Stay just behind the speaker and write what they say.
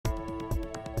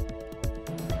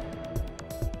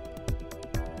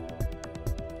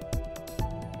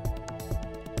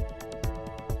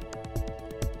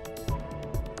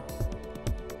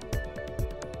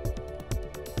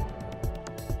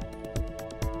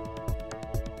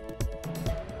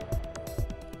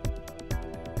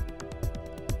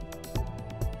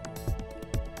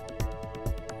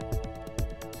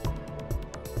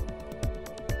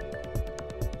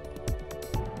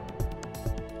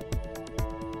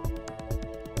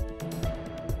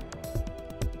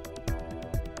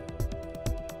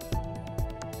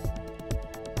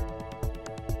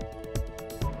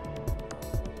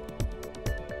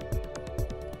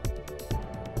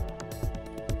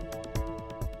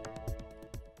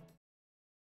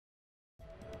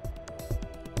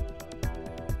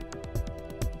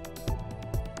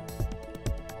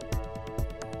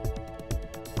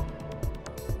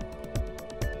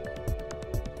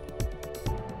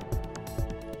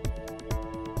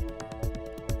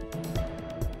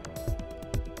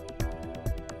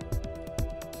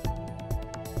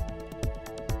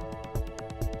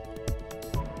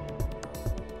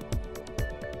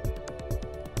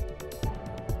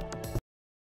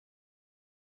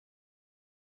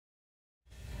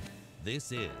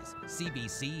This is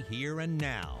CBC Here and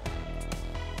Now.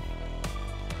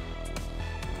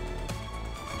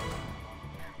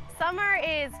 Summer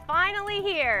is finally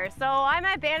here, so I'm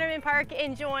at Bannerman Park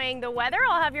enjoying the weather.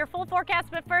 I'll have your full forecast,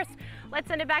 but first, let's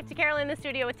send it back to Carol in the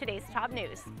studio with today's top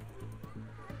news.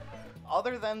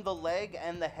 Other than the leg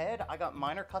and the head, I got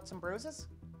minor cuts and bruises.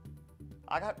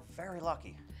 I got very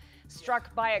lucky.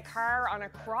 Struck by a car on a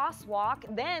crosswalk,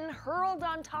 then hurled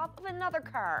on top of another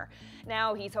car.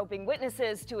 Now he's hoping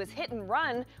witnesses to his hit and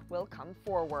run will come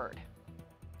forward.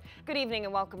 Good evening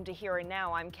and welcome to Here and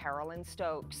Now. I'm Carolyn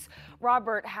Stokes.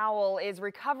 Robert Howell is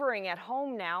recovering at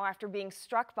home now after being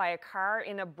struck by a car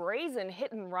in a brazen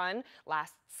hit and run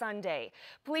last Sunday.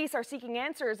 Police are seeking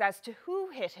answers as to who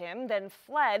hit him, then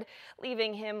fled,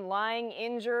 leaving him lying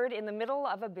injured in the middle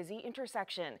of a busy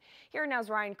intersection. Here Now's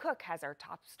Ryan Cook has our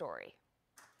top story.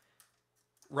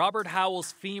 Robert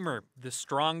Howell's femur, the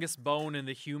strongest bone in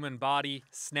the human body,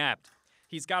 snapped.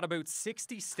 He's got about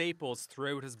 60 staples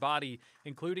throughout his body,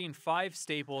 including 5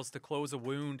 staples to close a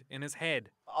wound in his head.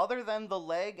 Other than the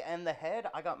leg and the head,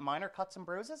 I got minor cuts and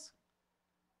bruises.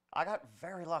 I got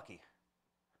very lucky.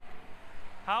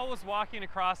 Howell was walking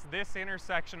across this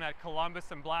intersection at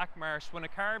Columbus and Blackmarsh when a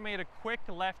car made a quick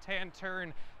left-hand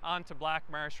turn onto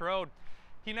Blackmarsh Road.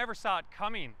 He never saw it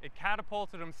coming. It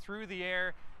catapulted him through the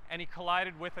air and he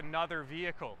collided with another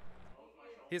vehicle.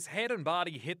 His head and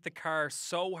body hit the car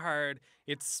so hard,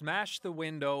 it smashed the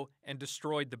window and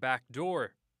destroyed the back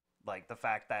door. Like the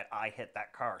fact that I hit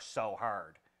that car so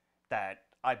hard that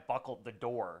I buckled the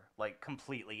door like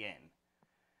completely in.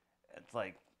 It's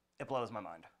like, it blows my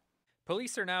mind.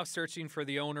 Police are now searching for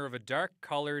the owner of a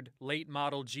dark-colored,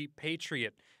 late-model Jeep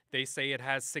Patriot. They say it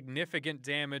has significant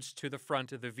damage to the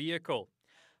front of the vehicle.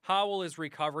 Howell is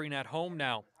recovering at home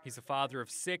now. He's a father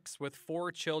of 6 with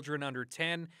 4 children under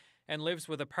 10 and lives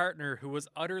with a partner who was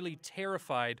utterly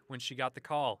terrified when she got the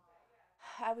call.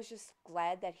 I was just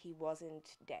glad that he wasn't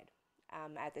dead.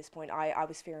 At this point, I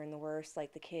was fearing the worst.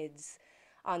 Like the kids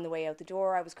on the way out the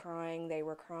door, I was crying, they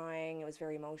were crying, it was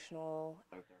very emotional.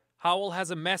 Howell has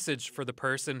a message for the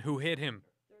person who hit him.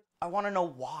 I want to know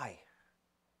why.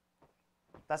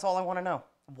 That's all I want to know.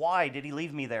 Why did he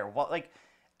leave me there? What, like,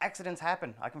 accidents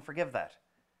happen, I can forgive that.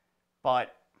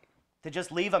 But to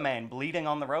just leave a man bleeding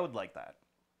on the road like that,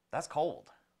 that's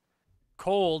cold.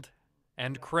 Cold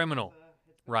and criminal.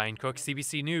 Ryan Cook,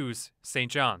 CBC News,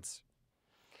 St. John's.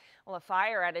 Well, a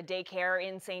fire at a daycare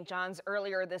in St. John's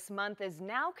earlier this month is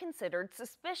now considered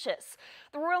suspicious.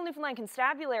 The Royal Newfoundland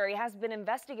Constabulary has been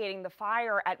investigating the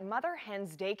fire at Mother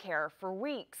Hen's Daycare for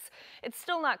weeks. It's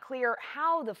still not clear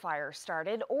how the fire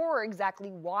started or exactly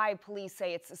why police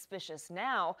say it's suspicious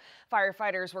now.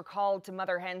 Firefighters were called to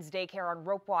Mother Hen's Daycare on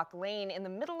Rope Walk Lane in the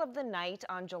middle of the night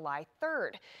on July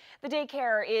 3rd. The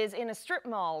daycare is in a strip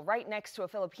mall right next to a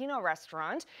Filipino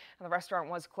restaurant. The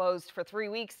restaurant was closed for 3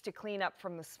 weeks to clean up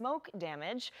from the smoke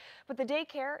damage, but the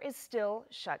daycare is still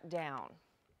shut down.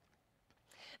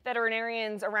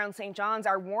 Veterinarians around St. John's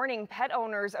are warning pet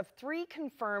owners of 3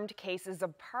 confirmed cases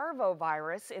of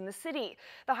parvovirus in the city.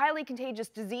 The highly contagious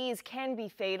disease can be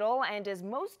fatal and is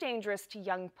most dangerous to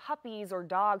young puppies or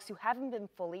dogs who haven't been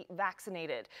fully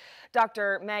vaccinated.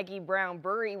 Dr. Maggie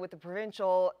Brown-Burry with the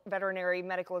Provincial Veterinary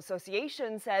Medical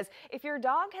Association says if your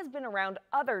dog has been around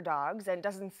other dogs and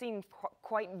doesn't seem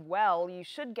quite well, you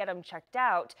should get them checked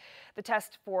out. The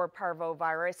test for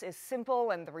parvovirus is simple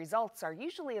and the results are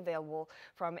usually available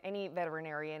from any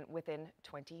veterinarian within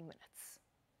 20 minutes.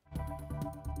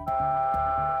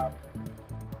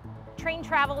 Train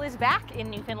travel is back in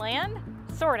Newfoundland,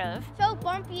 sort of. So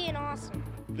bumpy and awesome.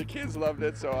 The kids loved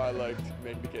it, so I liked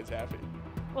making the kids happy.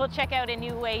 We'll check out a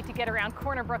new way to get around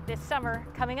Corner Brook this summer,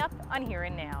 coming up on Here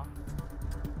and Now.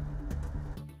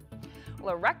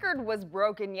 Well, a record was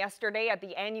broken yesterday at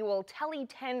the annual Telly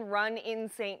 10 run in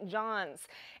St. John's.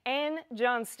 Ann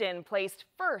Johnston placed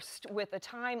first with a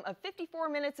time of 54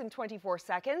 minutes and 24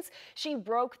 seconds. She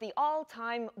broke the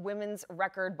all-time women's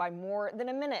record by more than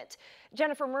a minute.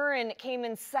 Jennifer Murrin came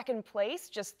in second place,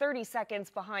 just 30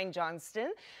 seconds behind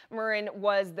Johnston. Murrin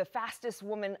was the fastest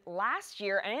woman last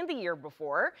year and the year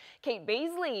before. Kate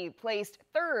Baisley placed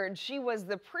third. She was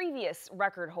the previous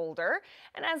record holder.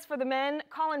 And as for the men,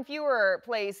 Colin Fewer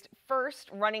placed first,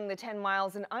 running the 10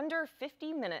 miles in under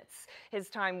 50 minutes. His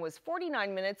time was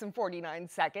 49 minutes and 49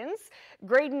 seconds.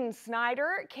 Graydon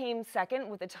Snyder came second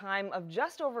with a time of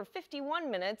just over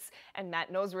 51 minutes, and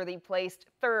Matt Noseworthy placed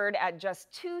third at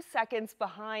just 2 seconds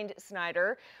behind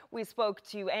Snyder. We spoke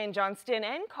to Ann Johnston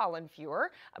and Colin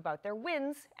Fewer about their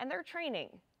wins and their training.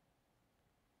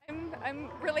 I'm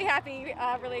really happy,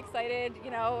 really excited.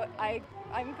 You know,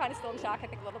 I'm kind of still in shock, I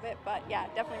think, a little bit, but yeah,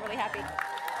 definitely really happy.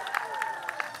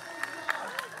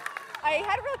 I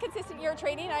had a real consistent year of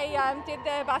training. I did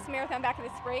the Boston Marathon back in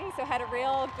the spring, so had a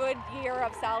real good year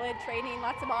of solid training,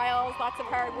 lots of miles, lots of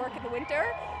hard work in the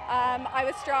winter. I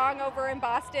was strong over in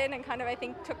Boston and kind of, I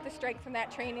think, took the strength from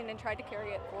that training and tried to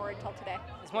carry it forward till today.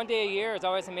 It's one day a year. It's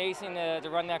always amazing to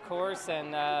run that course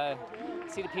and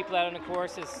see the people out on the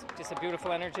course. Is just a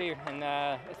beautiful energy, and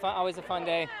it's fun, always a fun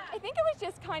day. I think it was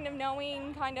just kind of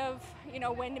knowing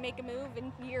when to make a move.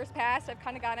 In years past, I've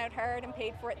kind of gone out hard and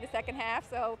paid for it in the second half,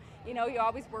 so you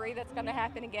always worry that's going to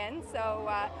happen again.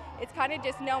 So it's kind of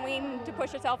just knowing to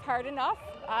push yourself hard enough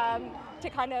to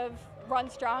kind of run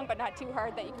strong, but not too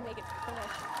hard that you can make it to the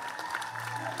finish.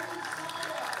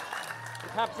 The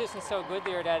competition's so good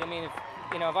there that, I mean,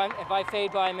 if I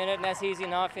fade by a minute, and that's easy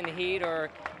enough in the heat, or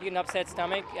you get an upset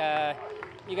stomach,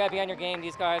 you got to be on your game.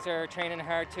 These guys are training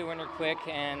hard too, and they're quick,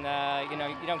 and you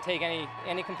don't take any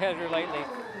competitor lightly.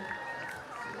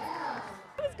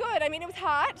 It was good. I mean, it was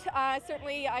hot.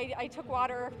 Certainly, I took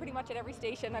water pretty much at every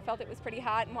station. I felt it was pretty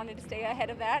hot and wanted to stay ahead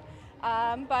of that.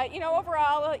 But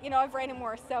overall, I've ran in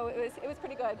worse, so it was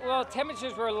pretty good. Well,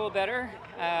 temperatures were a little better.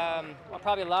 Well,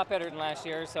 probably a lot better than last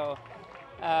year. So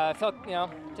I felt,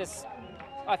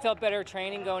 I felt better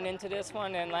training going into this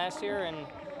one than last year, and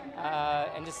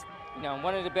just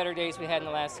one of the better days we had in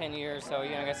the last 10 years. So I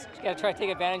guess you got to try to take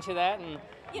advantage of that. And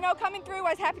coming through,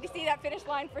 I was happy to see that finish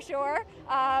line for sure.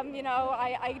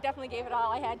 I definitely gave it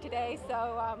all I had today, so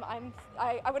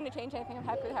I wouldn't have changed anything. I'm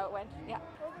happy with how it went. Yeah.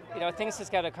 Things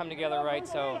just got to come together right.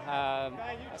 So I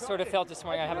sort of felt this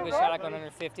morning I have a good shot at going under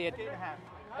 50.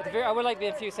 I would like to be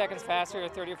a few seconds faster,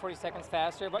 30 or 40 seconds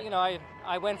faster, but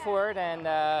I went for it, and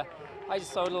I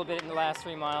just slowed a little bit in the last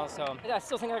 3 miles. So I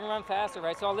still think I can run faster,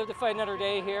 right? So I'll live to fight another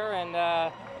day here, and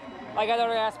I got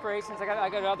other aspirations. I got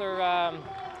other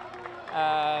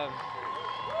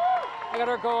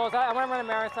goals. I want to run a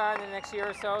marathon in the next year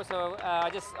or so. So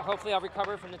hopefully I'll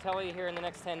recover from the telly here in the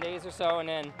next 10 days or so, and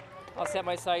then I'll set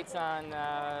my sights on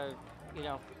a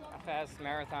fast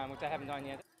marathon, which I haven't done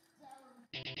yet.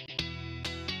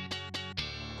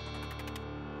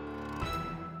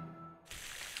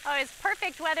 Oh, it's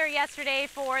perfect weather yesterday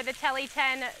for the Telly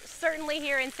 10, certainly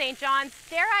here in St. John's.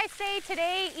 Dare I say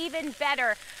today even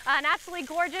better. An absolutely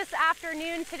gorgeous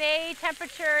afternoon today.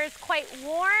 Temperatures quite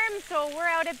warm, so we're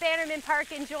out at Bannerman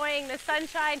Park enjoying the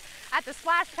sunshine at the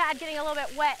splash pad, getting a little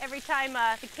bit wet every time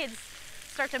the kids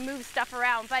start to move stuff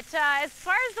around. But as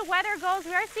far as the weather goes,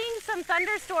 we are seeing some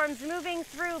thunderstorms moving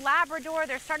through Labrador.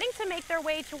 They're starting to make their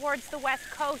way towards the west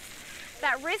coast.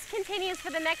 That risk continues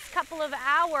for the next couple of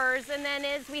hours, and then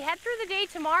as we head through the day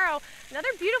tomorrow, another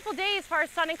beautiful day as far as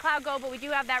sun and cloud go, but we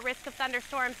do have that risk of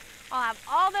thunderstorms. I'll have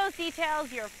all those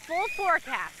details, your full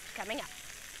forecast coming up.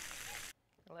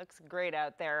 Looks great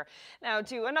out there. Now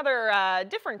to another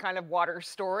different kind of water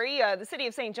story. The city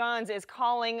of St. John's is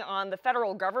calling on the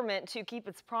federal government to keep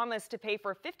its promise to pay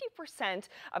for 50%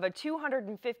 of a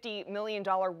 $250 million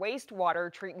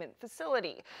wastewater treatment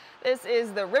facility. This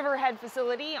is the Riverhead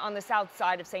facility on the south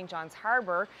side of St. John's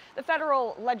Harbor. The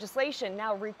federal legislation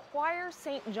now requires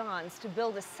St. John's to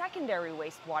build a secondary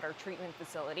wastewater treatment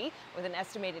facility with an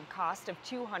estimated cost of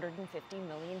 $250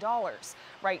 million.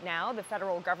 Right now, the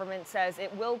federal government says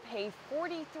it will pay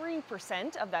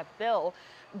 43% of that bill,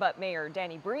 but Mayor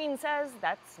Danny Breen says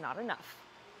that's not enough.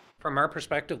 From our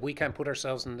perspective, we can't put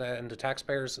ourselves in the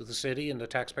taxpayers of the city and the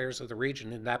taxpayers of the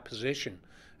region in that position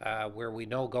where we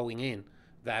know going in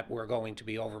that we're going to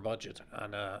be over budget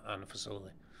on a facility.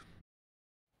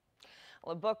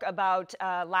 Well, a book about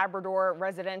Labrador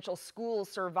residential school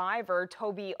survivor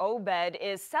Toby Obed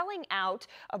is selling out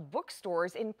of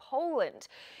bookstores in Poland.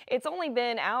 It's only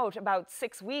been out about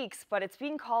 6 weeks, but it's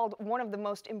being called one of the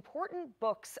most important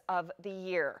books of the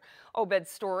year.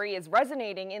 Obed's story is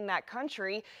resonating in that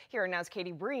country. Here Now's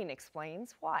Katie Breen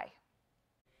explains why.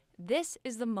 This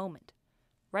is the moment.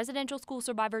 Residential school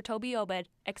survivor Toby Obed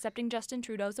accepting Justin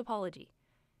Trudeau's apology.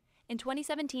 In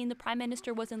 2017, the Prime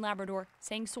Minister was in Labrador,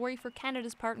 saying sorry for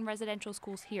Canada's part in residential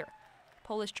schools here.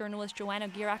 Polish journalist Joanna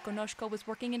Gierakonoszko was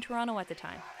working in Toronto at the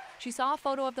time. She saw a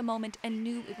photo of the moment and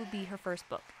knew it would be her first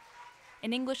book.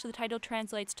 In English, the title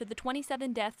translates to The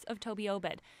 27 Deaths of Toby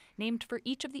Obed, named for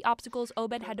each of the obstacles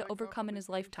Obed had to overcome in his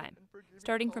lifetime,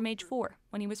 starting from age 4,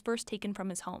 when he was first taken from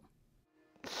his home.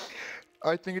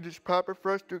 I think it is proper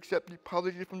for us to accept the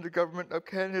apology from the government of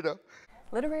Canada.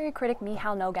 Literary critic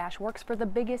Michał Nogasz works for the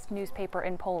biggest newspaper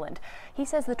in Poland. He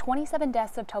says The 27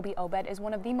 Deaths of Toby Obed is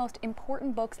one of the most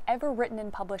important books ever written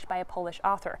and published by a Polish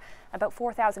author. About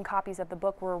 4,000 copies of the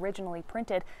book were originally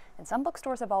printed, and some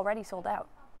bookstores have already sold out.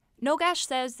 Nogasz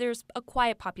says there's a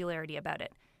quiet popularity about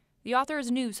it. The author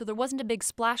is new, so there wasn't a big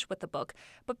splash with the book,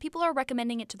 but people are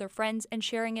recommending it to their friends and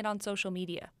sharing it on social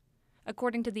media.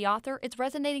 According to the author, it's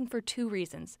resonating for two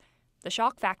reasons: the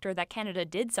shock factor that Canada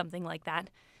did something like that,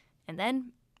 and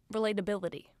then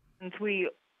relatability. And we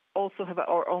also have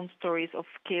our own stories of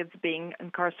kids being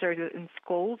incarcerated in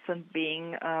schools and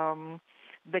being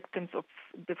victims of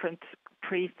different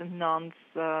priests and nuns'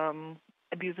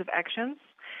 abusive actions.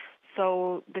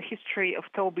 So the history of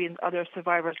Toby and other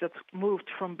survivors that moved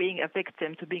from being a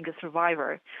victim to being a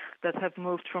survivor, that have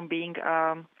moved from being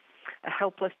a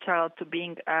helpless child to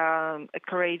being a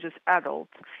courageous adult,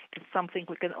 is something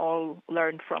we can all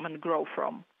learn from and grow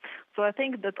from. So I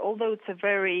think that although it's a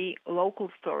very local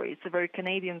story, it's a very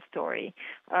Canadian story,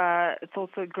 it's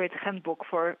also a great handbook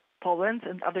for Poland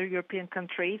and other European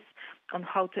countries on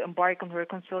how to embark on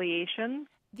reconciliation.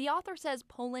 The author says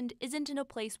Poland isn't in a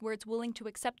place where it's willing to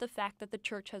accept the fact that the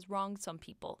church has wronged some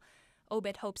people.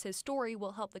 Obed hopes his story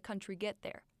will help the country get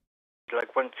there.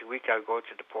 Like once a week I'll go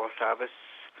to the post office,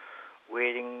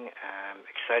 waiting,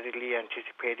 excitedly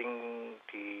anticipating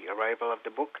the arrival of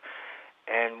the book.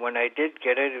 And when I did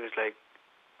get it, it was like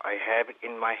I have it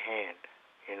in my hand.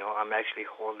 You know, I'm actually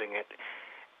holding it.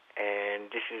 And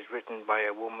this is written by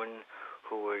a woman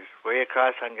who was way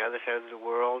across on the other side of the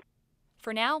world.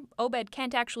 For now, Obed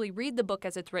can't actually read the book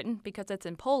as it's written because it's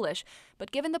in Polish,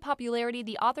 but given the popularity,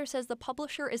 the author says the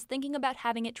publisher is thinking about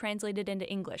having it translated into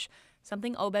English,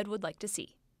 something Obed would like to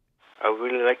see. I would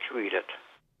really like to read it.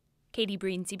 Katie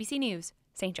Breen, CBC News,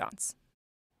 St. John's.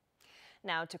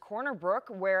 Now to Corner Brook,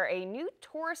 where a new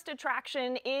tourist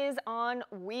attraction is on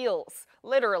wheels,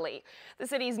 literally. The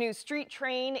city's new street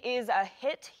train is a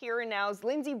hit. Here and Now's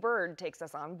Lindsay Bird takes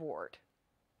us on board.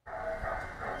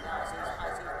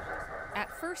 At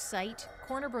first sight,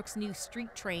 Corner Brook's new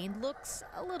street train looks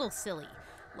a little silly,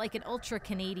 like an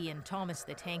ultra-Canadian Thomas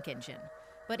the Tank Engine.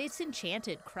 But it's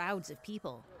enchanted crowds of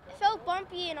people. It felt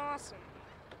bumpy and awesome.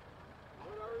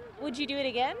 Would you do it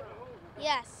again?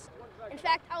 Yes. In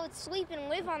fact, I would sleep and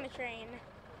live on the train.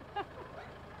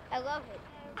 I love it.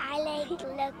 I liked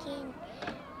looking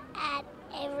at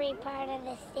every part of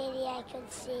the city I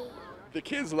could see. The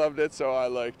kids loved it, so I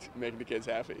liked making the kids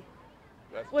happy.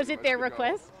 Was it their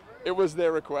request? It was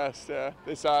their request, yeah.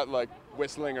 They saw it like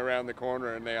whistling around the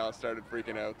corner and they all started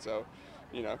freaking out, so,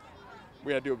 you know,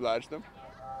 we had to oblige them.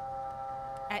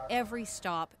 At every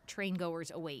stop,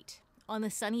 train-goers await. On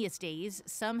the sunniest days,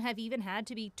 some have even had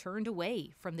to be turned away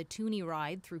from the Toonie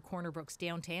ride through Corner Brook's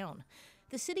downtown.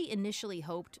 The city initially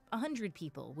hoped 100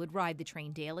 people would ride the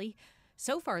train daily.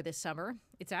 So far this summer,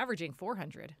 it's averaging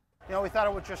 400. You know, we thought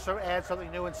it would just sort of add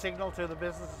something new and signal to the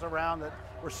businesses around that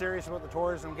we're serious about the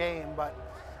tourism game, but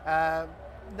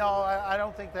no, I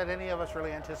don't think that any of us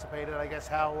really anticipated, I guess,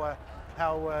 how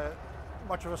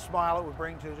much of a smile it would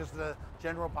bring to just the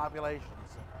general population.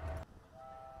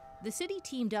 The city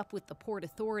teamed up with the Port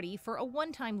Authority for a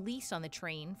one-time lease on the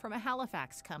train from a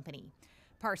Halifax company.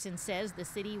 Parsons says the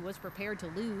city was prepared to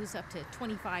lose up to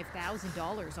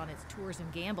 $25,000 on its tourism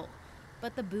gamble,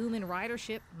 but the boom in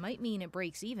ridership might mean it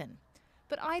breaks even.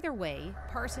 But either way,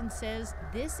 Parsons says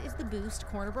this is the boost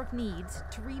Corner Brook needs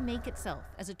to remake itself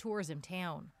as a tourism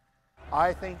town.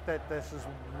 I think that this is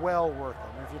well worth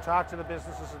it. If you talk to the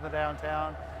businesses in the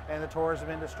downtown and the tourism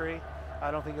industry, I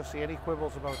don't think you'll see any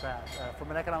quibbles about that. From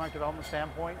an economic development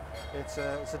standpoint, it's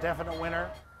a definite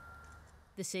winner.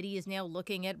 The city is now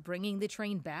looking at bringing the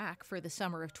train back for the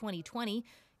summer of 2020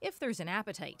 if there's an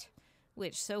appetite,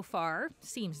 which so far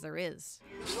seems there is.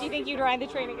 Do you think you'd ride the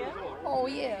train again? Oh,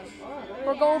 yeah.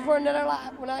 We're going for another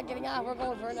lap. We're not getting off. We're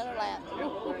going for another lap.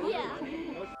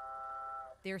 Yeah.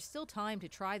 There's still time to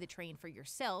try the train for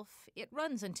yourself. It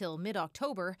runs until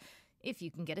mid-October if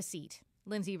you can get a seat.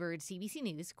 Lindsay Bird, CBC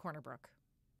News, Corner Brook.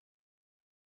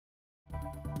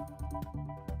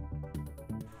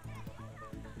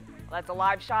 That's a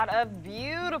live shot of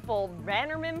beautiful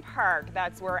Bannerman Park.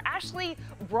 That's where Ashley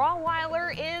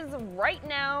Brawweiler is right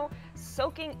now,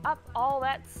 soaking up all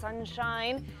that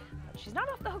sunshine. But she's not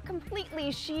off the hook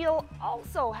completely. She'll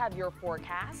also have your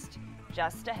forecast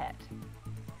just ahead.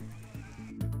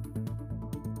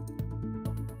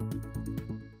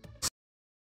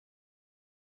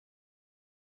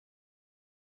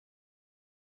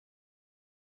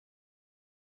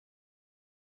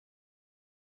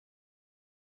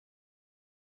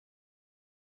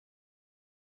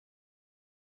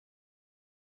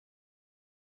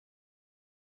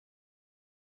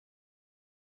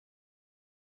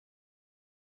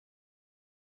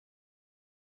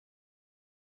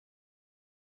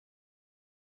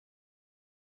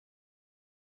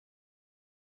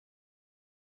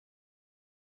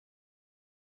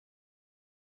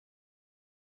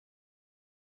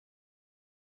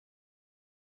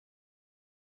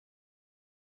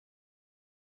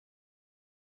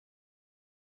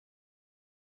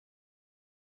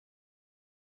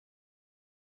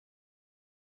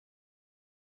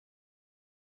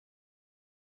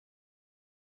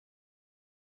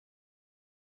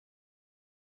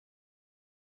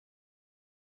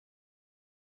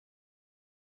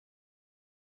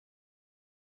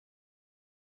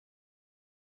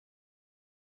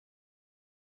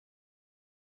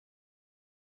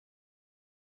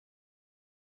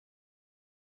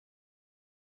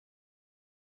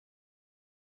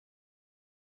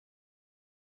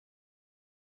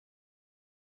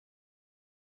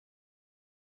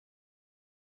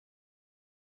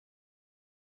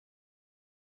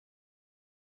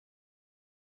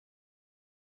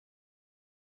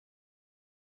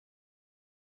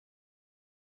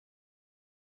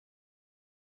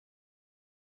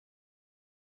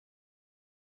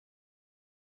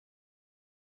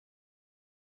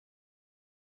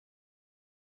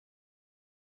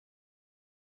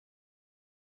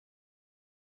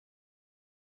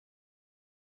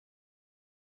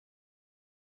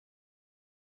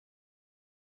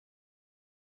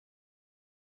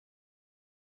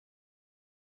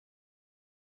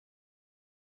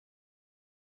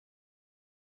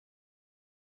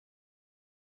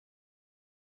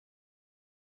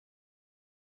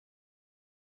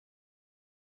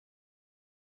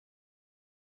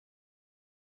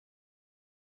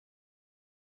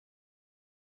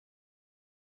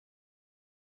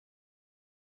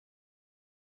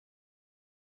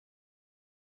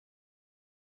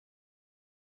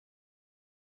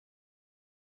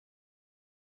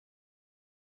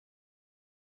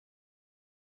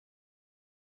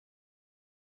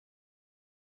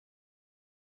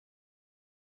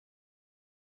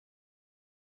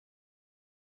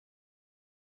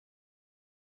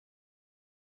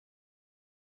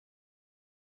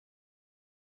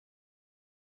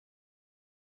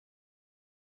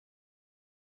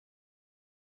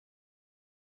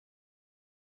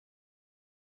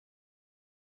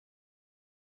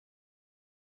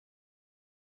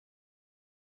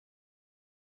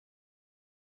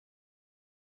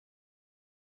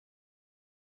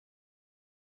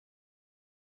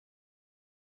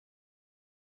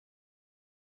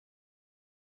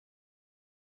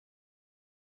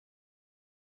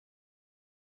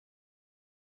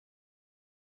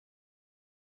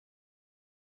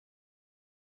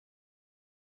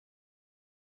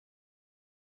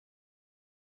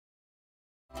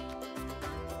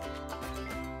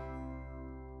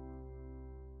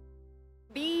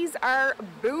 Bees are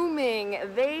booming.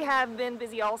 They have been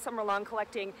busy all summer long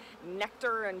collecting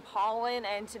nectar and pollen,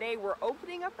 and today we're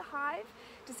opening up the hive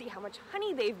to see how much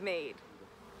honey they've made.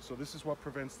 So this is what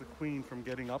prevents the queen from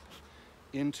getting up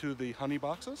into the honey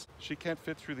boxes. She can't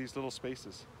fit through these little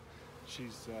spaces.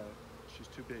 She's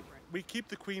too big. We keep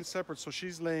the queen separate, so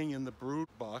she's laying in the brood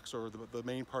box, or the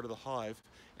main part of the hive,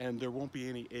 and there won't be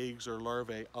any eggs or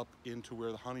larvae up into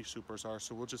where the honey supers are,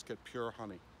 so we'll just get pure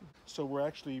honey. So we're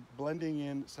actually blending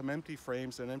in some empty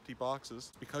frames and empty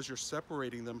boxes. Because you're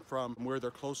separating them from where they're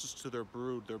closest to their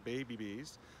brood, their baby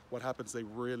bees, what happens, they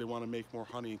really want to make more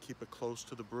honey and keep it close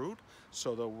to the brood,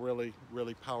 so they'll really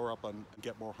power up and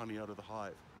get more honey out of the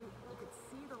hive. You can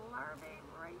see the larvae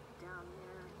right down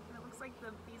there. It looks like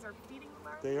the bees are feeding the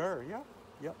larvae. They are, yeah.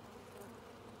 Yep.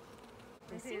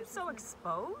 They seem so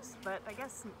exposed, but I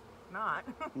guess not.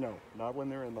 No, not when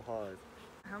they're in the hive.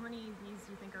 How many bees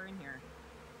do you think are in here?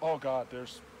 Oh God,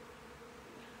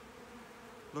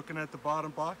 looking at the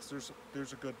bottom box,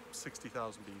 there's a good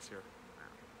 60,000 bees here.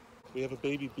 We have a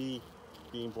baby bee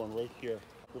being born right here.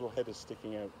 Little head is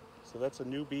sticking out. So that's a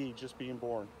new bee just being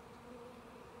born.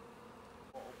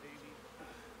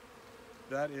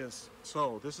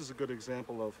 This is a good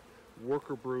example of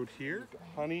worker brood here,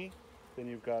 honey, then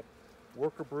you've got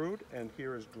worker brood, and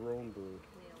here is drone brood.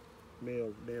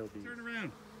 Male bees. Turn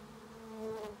around.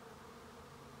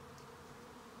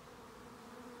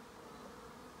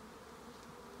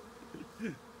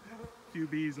 Few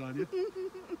bees on you. There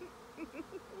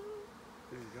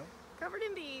you go. Covered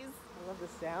in bees. I love the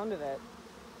sound of it.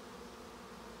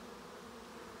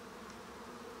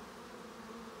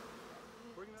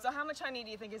 So how much honey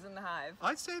do you think is in the hive?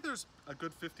 I'd say there's a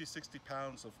good 50, 60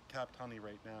 pounds of capped honey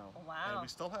right now. Oh, wow. And we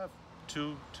still have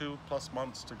two plus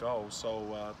months to go,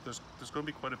 so there's going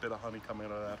to be quite a bit of honey coming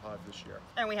out of that hive this year.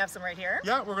 And we have some right here?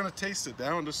 Yeah, we're going to taste it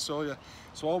now and just show you.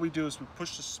 So all we do is we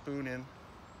push the spoon in.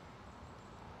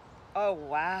 Oh,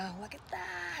 wow, look at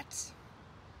that.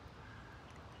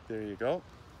 There you go.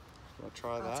 Want to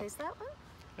try that? I'll taste that one?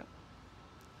 Yeah.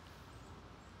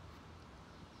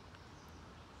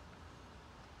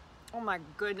 Oh my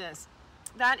goodness.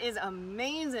 That is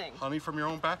amazing. Honey from your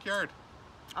own backyard.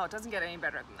 Oh, it doesn't get any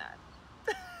better than that.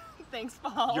 Thanks,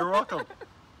 Paul. You're welcome.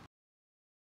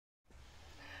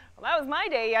 Well, that was my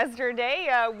day yesterday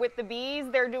with the bees.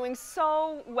 They're doing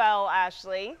so well,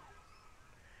 Ashley.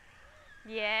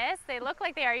 Yes, they look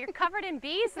like they are. You're covered in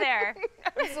bees there.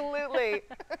 Absolutely.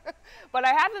 But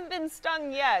I haven't been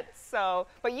stung yet, so,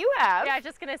 but you have. Yeah, I was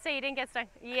just going to say you didn't get stung.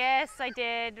 Yes, I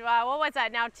did. What was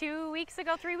that now, 2 weeks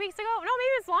ago, 3 weeks ago? No,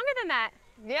 maybe it's longer than that.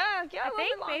 Yeah, I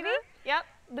think, maybe. Yep,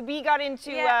 the bee got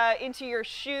into into your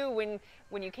shoe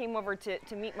when you came over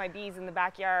to meet my bees in the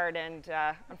backyard, and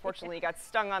unfortunately you got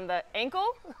stung on the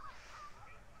ankle.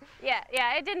 Yeah,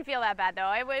 it didn't feel that bad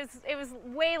though. It was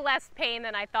way less pain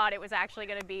than I thought it was actually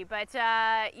going to be. But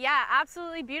yeah,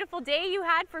 absolutely beautiful day you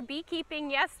had for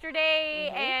beekeeping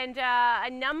yesterday, and a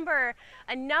number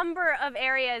of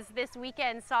areas this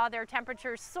weekend saw their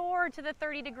temperatures soar to the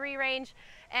 30-degree range.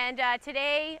 And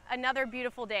today, another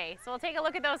beautiful day. So we'll take a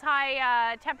look at those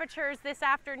high temperatures this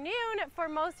afternoon. For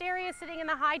most areas sitting in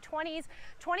the high 20s,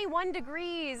 21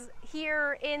 degrees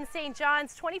here in St.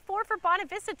 John's, 24 for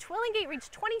Bonavista. Twillingate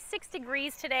reached 26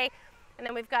 degrees today. And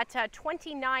then we've got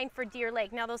 29 for Deer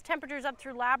Lake. Now those temperatures up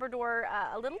through Labrador,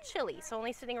 a little chilly, so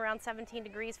only sitting around 17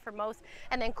 degrees for most,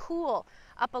 and then cool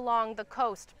up along the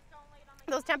coast.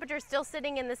 Those temperatures still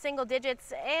sitting in the single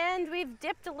digits, and we've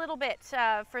dipped a little bit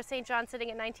for St. John,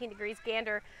 sitting at 19 degrees,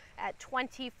 Gander at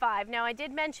 25. Now I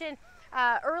did mention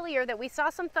earlier that we saw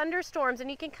some thunderstorms,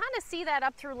 and you can kind of see that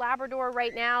up through Labrador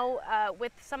right now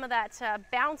with some of that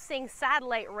bouncing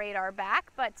satellite radar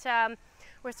back, but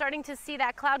we're starting to see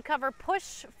that cloud cover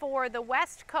push for the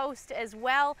west coast as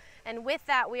well, and with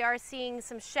that we are seeing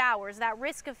some showers. That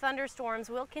risk of thunderstorms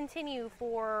will continue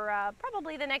for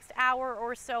probably the next hour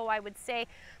or so, I would say,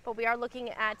 but we are looking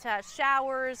at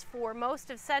showers for most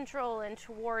of central and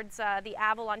towards the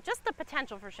Avalon. Just the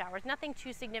potential for showers, nothing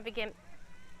too significant,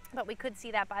 but we could see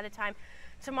that by the time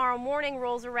tomorrow morning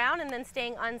rolls around, and then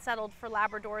staying unsettled for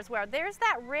Labrador as well. There's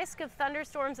that risk of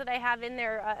thunderstorms that I have in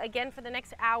there again for the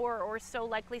next hour or so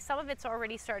likely. Some of it's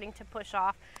already starting to push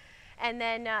off. And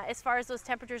then as far as those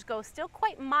temperatures go, still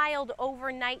quite mild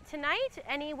overnight tonight,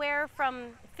 anywhere from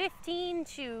 15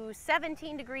 to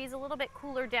 17 degrees, a little bit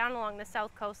cooler down along the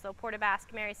south coast though, Port aux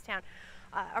Basques, Marystown.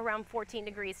 around 14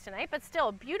 degrees tonight, but still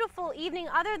a beautiful evening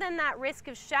other than that risk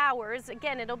of showers.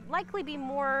 Again, it'll likely be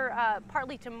more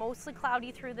partly to mostly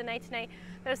cloudy through the night tonight.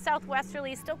 Those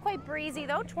southwesterlies still quite breezy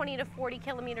though, 20 to 40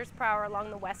 kilometers per hour along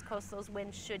the west coast. Those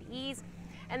winds should ease.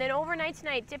 And then overnight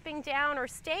tonight, dipping down or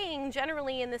staying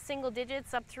generally in the single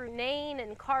digits up through Nain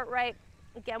and Cartwright,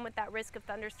 again with that risk of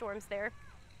thunderstorms there.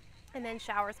 And then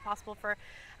showers possible for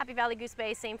Happy Valley, Goose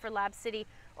Bay, same for Lab City.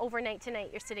 Overnight tonight,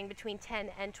 you're sitting between 10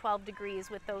 and 12 degrees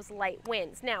with those light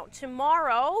winds. Now,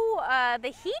 tomorrow,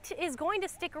 the heat is going to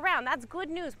stick around. That's good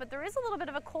news, but there is a little bit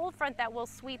of a cold front that will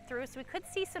sweep through, so we could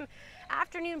see some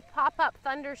afternoon pop-up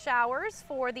thunder showers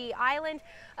for the island.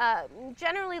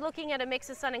 Generally looking at a mix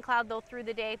of sun and cloud, though, through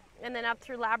the day, and then up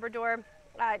through Labrador.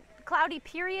 Cloudy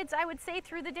periods, I would say,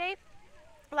 through the day.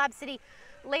 Lab City,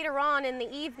 later on in the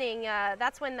evening,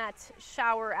 that's when that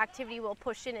shower activity will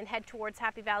push in and head towards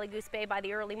Happy Valley, Goose Bay by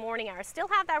the early morning hours. Still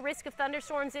have that risk of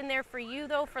thunderstorms in there for you,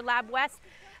 though, for Lab West,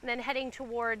 and then heading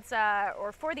towards,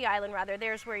 or for the island rather,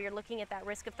 there's where you're looking at that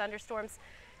risk of thunderstorms.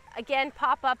 Again,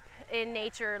 pop up in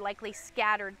nature, likely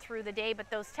scattered through the day, but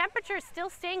those temperatures still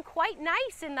staying quite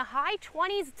nice in the high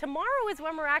 20s. Tomorrow is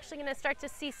when we're actually going to start to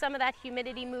see some of that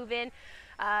humidity move in.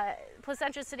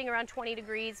 Placentia sitting around 20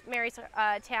 degrees,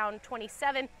 Marystown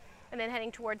 27, and then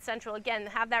heading towards Central. Again,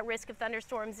 have that risk of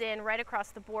thunderstorms in right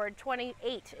across the board.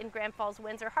 28 in Grand Falls,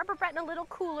 Windsor. Harbour Breton a little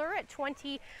cooler at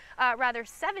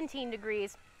 17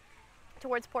 degrees.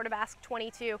 Towards Port aux Basques,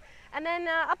 22. And then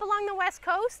up along the west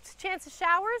coast, chance of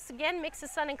showers. Again, mix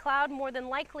of sun and cloud more than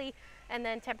likely. And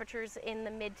then temperatures in the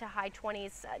mid to high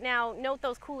 20s. Now, note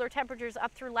those cooler temperatures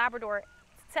up through Labrador.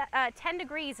 10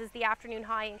 degrees is the afternoon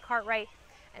high in Cartwright,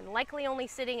 and likely only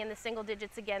sitting in the single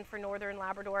digits again for northern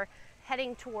Labrador.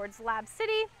 Heading towards Lab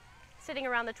City, sitting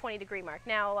around the 20-degree mark.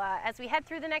 Now, as we head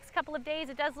through the next couple of days,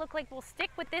 it does look like we'll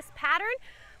stick with this pattern,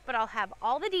 but I'll have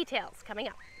all the details coming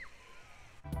up.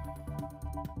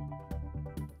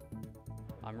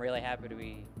 I'm really happy to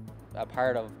be a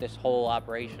part of this whole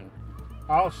operation.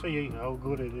 I'll see how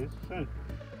good it is.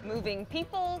 Moving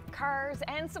people, cars,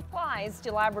 and supplies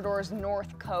to Labrador's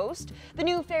north coast, the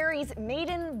new ferry's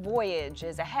maiden voyage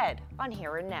is ahead on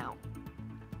Here and Now.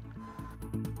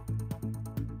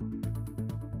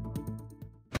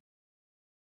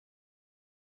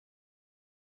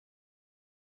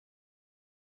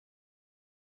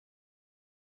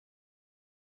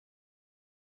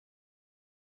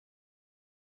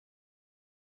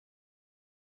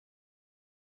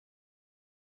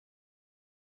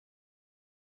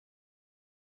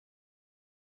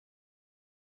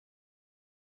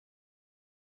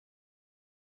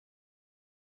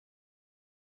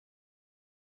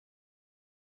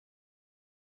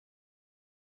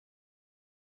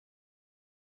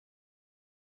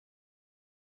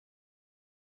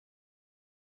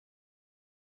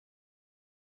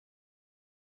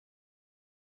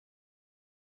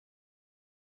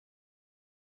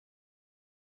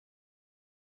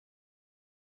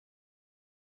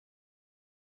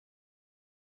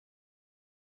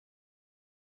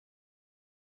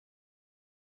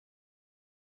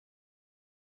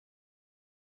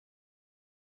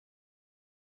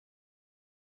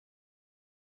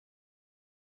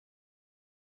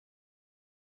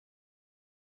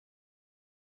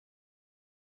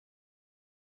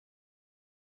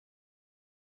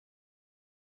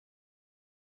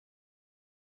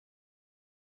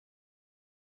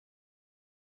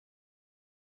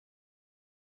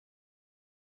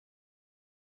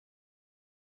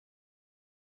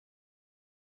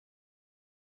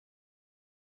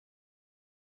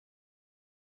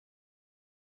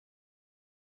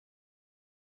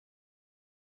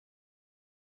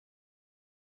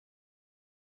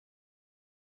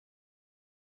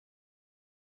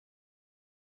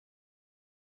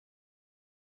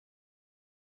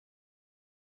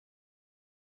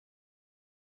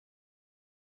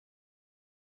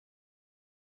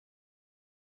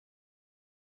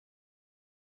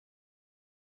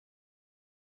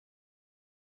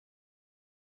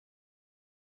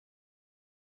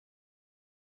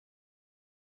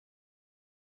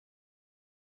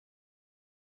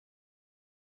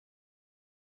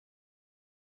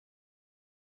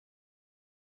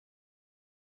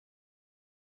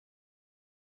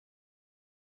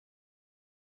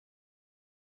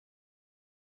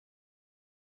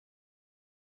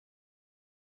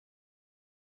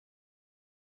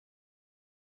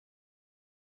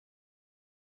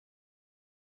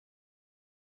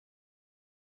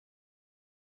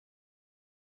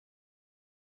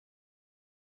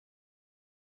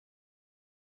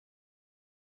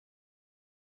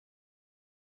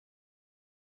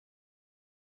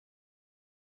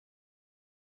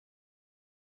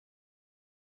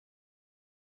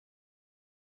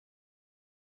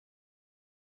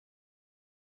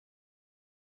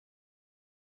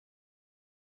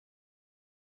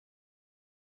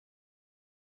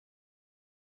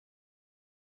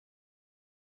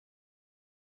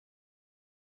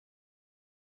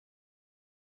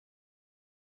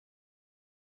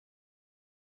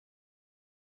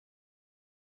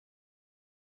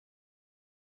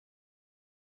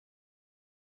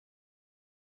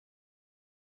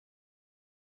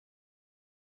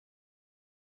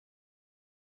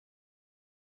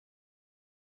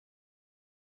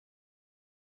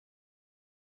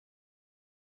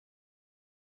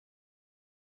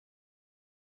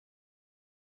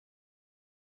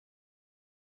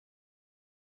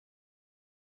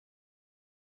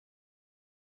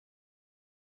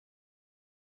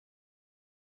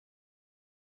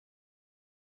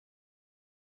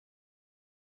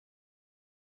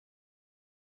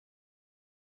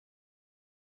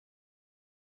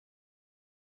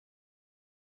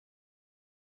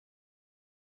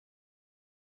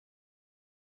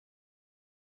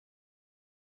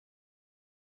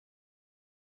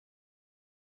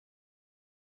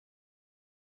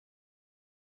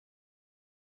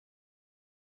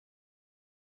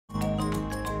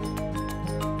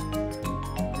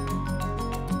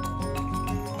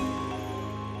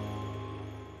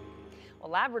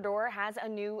 Labrador has a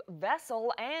new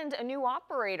vessel and a new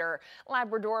operator.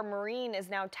 Labrador Marine is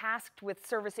now tasked with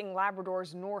servicing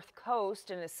Labrador's north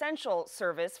coast, an essential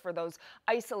service for those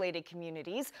isolated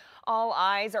communities. All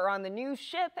eyes are on the new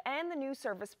ship and the new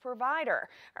service provider.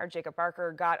 Our Jacob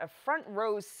Barker got a front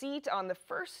row seat on the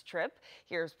first trip.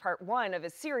 Here's part one of a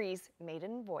series,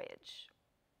 Maiden Voyage.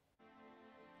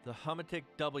 The Humatic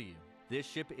W. This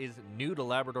ship is new to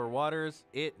Labrador waters.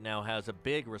 It now has a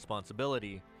big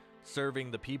responsibility,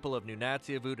 serving the people of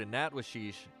Nunatsiavut and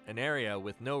Natwashish, an area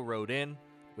with no road in.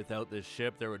 Without this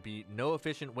ship, there would be no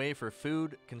efficient way for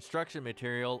food, construction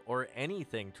material, or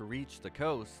anything to reach the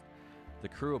coast. The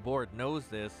crew aboard knows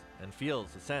this and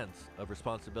feels a sense of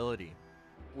responsibility.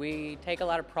 We take a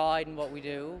lot of pride in what we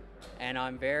do, and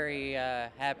I'm very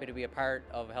happy to be a part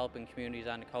of helping communities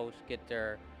on the coast get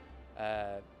their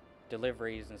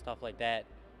deliveries and stuff like that.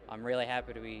 I'm really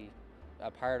happy to be a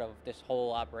part of this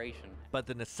whole operation. But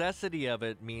the necessity of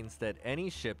it means that any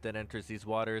ship that enters these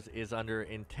waters is under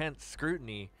intense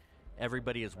scrutiny.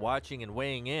 Everybody is watching and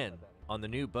weighing in on the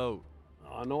new boat.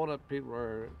 I know that people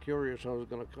are curious how it's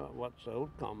going to come, what's the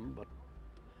outcome, but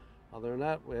other than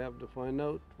that, we have to find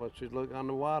out what she's like on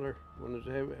the water when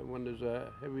there's a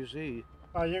heavy sea.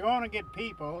 Well, you're going to get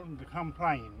people to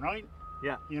complain, right?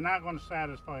 Yeah. You're not going to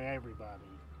satisfy everybody.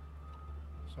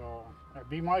 So it'll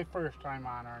be my first time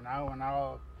on her now, and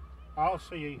I'll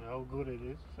see how good it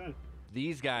is.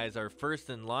 These guys are first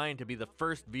in line to be the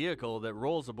first vehicle that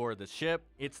rolls aboard the ship.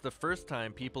 It's the first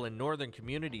time people in northern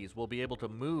communities will be able to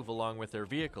move along with their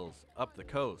vehicles up the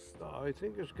coast. I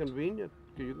think it's convenient.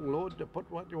 You can load to put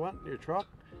what you want in your truck,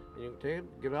 and you can take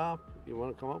it, get off. You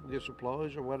want to come up and get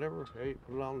supplies or whatever, hey,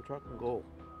 put it on the truck and go.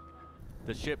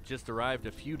 The ship just arrived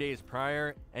a few days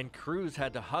prior, and crews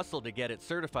had to hustle to get it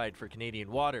certified for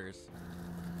Canadian waters.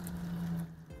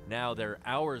 Now they're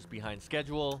hours behind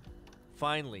schedule.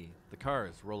 Finally, the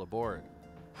cars roll aboard.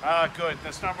 Good.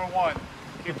 That's number one.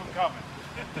 Keep them coming.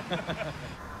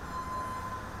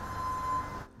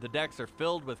 The decks are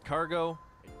filled with cargo.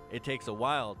 It takes a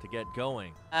while to get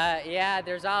going. Yeah,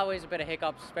 there's always a bit of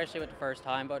hiccups, especially with the first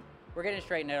time, but we're getting it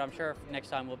straightened out. I'm sure next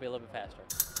time we'll be a little bit faster.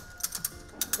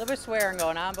 A little bit of swearing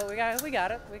going on, but we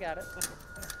got it.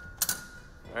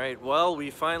 All right, well, we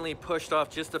finally pushed off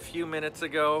just a few minutes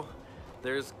ago.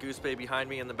 There's Goose Bay behind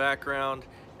me in the background,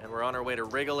 and we're on our way to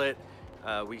Wrigglet.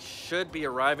 We should be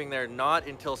arriving there not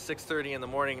until 6:30 in the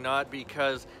morning, not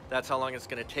because that's how long it's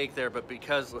going to take there, but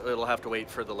because it'll have to wait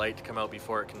for the light to come out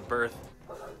before it can berth.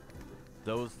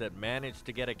 Those that manage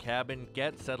to get a cabin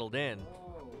get settled in.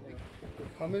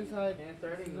 Come inside.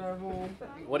 This is our home.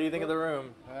 What do you think of the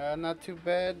room? Not too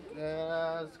bad.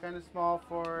 It's kind of small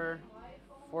for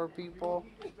 4 people,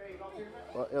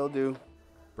 but it'll do.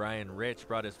 Brian Rich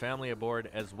brought his family aboard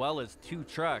as well as 2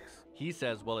 trucks. He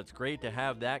says while it's great to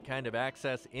have that kind of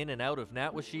access in and out of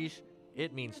Natwashish,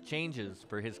 it means changes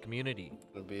for his community.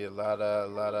 There'll be a lot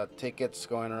of tickets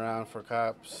going around for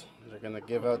cops. They're gonna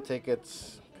give out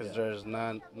tickets because there's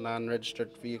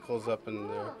non-registered vehicles up in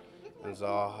there. It's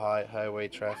all Highway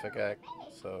Traffic Act,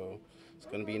 so it's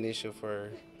gonna be an issue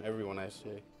for everyone, I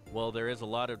say. While there is a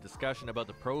lot of discussion about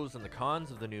the pros and the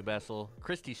cons of the new vessel,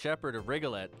 Christy Shepard of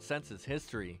Wrigglet senses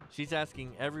history. She's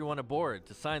asking everyone aboard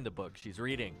to sign the book she's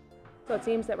reading. So it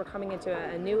seems that we're coming into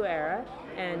a new era,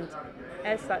 and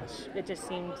as such, it just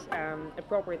seemed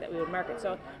appropriate that we would mark it.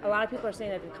 So a lot of people are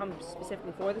saying that they've come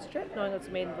specifically for this trip, knowing it's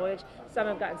a maiden voyage. Some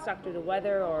have gotten stuck due to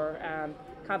weather or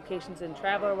complications in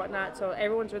travel or whatnot. So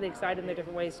everyone's really excited in their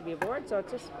different ways to be aboard. So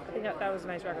it's just, I think that was a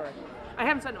nice record. I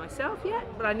haven't signed it myself yet,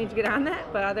 but I need to get on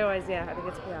that. But otherwise, yeah, I think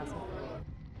it's pretty awesome.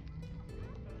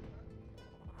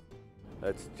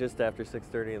 It's just after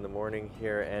 6:30 in the morning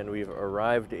here, and we've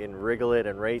arrived in Wrigglet,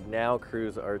 and right now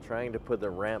crews are trying to put the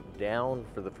ramp down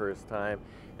for the first time,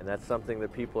 and that's something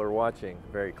that people are watching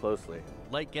very closely.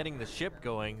 Like getting the ship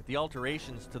going, the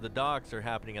alterations to the docks are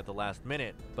happening at the last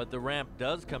minute, but the ramp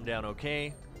does come down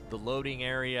okay. The loading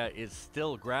area is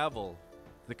still gravel.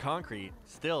 The concrete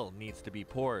still needs to be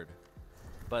poured.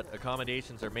 But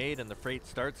accommodations are made and the freight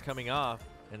starts coming off,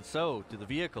 and so do the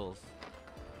vehicles.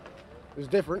 It's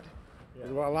different. Yeah.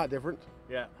 It's a lot different.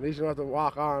 Yeah. At least you don't have to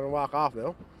walk on and walk off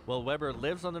now. While Weber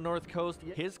lives on the North Coast,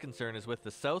 his concern is with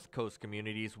the South Coast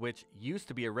communities, which used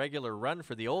to be a regular run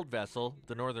for the old vessel,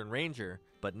 the Northern Ranger,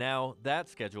 but now that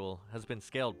schedule has been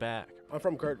scaled back. I'm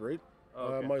from Cartwright.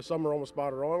 Okay. My summer home is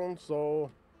Spotter Island,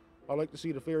 so I like to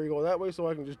see the ferry go that way so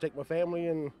I can just take my family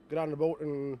and get on the boat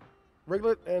in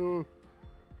Wrigglet and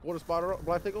go to Spotter,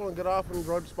 Black Tickle, and get off and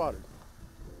drive to Spotter.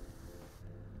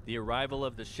 The arrival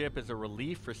of the ship is a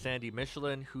relief for Sandy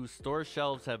Michelin, whose store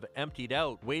shelves have emptied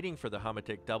out, waiting for the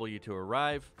Hamatic W to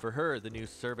arrive. For her, the new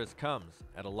service comes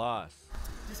at a loss.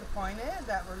 Disappointed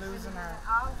that we're losing our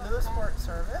Lewisport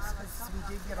service, because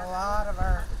we did get a lot of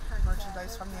our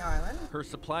merchandise from the island. Her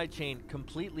supply chain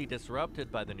completely disrupted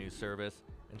by the new service,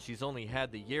 and she's only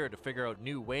had the year to figure out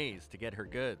new ways to get her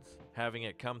goods. Having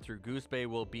it come through Goose Bay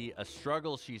will be a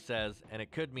struggle, she says, and it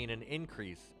could mean an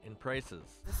increase in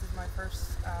prices. This is my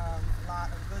first lot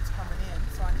of goods coming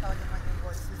in, so until I get my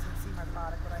invoices and see my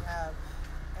product, what I have,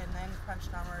 and then crunch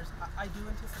numbers, I do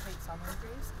anticipate some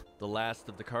increase. The last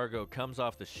of the cargo comes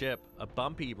off the ship, a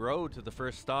bumpy road to the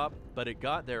first stop, but it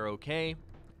got there okay.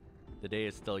 The day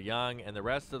is still young, and the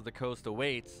rest of the coast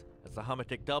awaits as the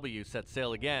Hamatic W sets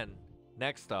sail again.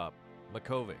 Next stop,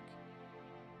 Makkovik.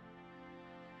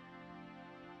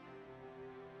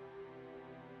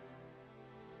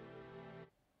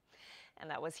 And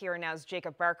that was Here and Now's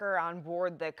Jacob Barker on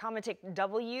board the Hamatic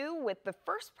W with the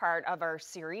first part of our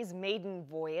series, Maiden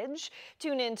Voyage.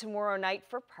 Tune in tomorrow night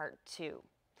for part 2.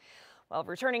 Well,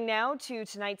 returning now to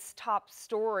tonight's top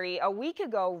story. A week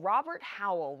ago, Robert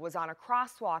Howell was on a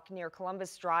crosswalk near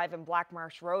Columbus Drive and Black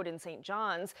Marsh Road in St.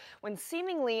 John's when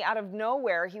seemingly out of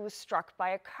nowhere he was struck by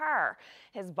a car.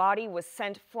 His body was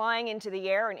sent flying into the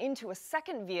air and into a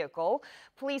second vehicle.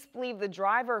 Police believe the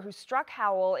driver who struck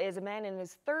Howell is a man in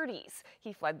his 30s.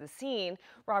 He fled the scene.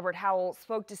 Robert Howell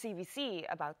spoke to CBC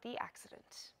about the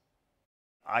accident.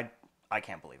 I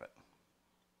can't believe it.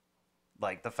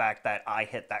 Like, the fact that I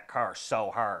hit that car so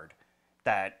hard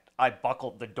that I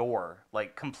buckled the door,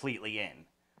 like, completely in.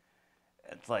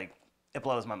 It's like, it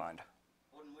blows my mind.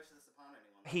 Wouldn't wish this upon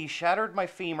anyone. He shattered my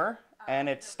femur, and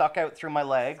it stuck out through my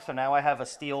leg, so now I have a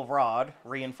steel rod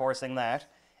reinforcing that,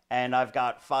 and I've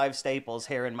got 5 staples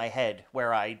here in my head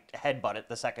where I headbutted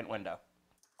the second window.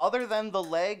 Other than the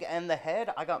leg and the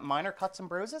head, I got minor cuts and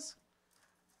bruises.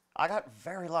 I got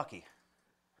very lucky.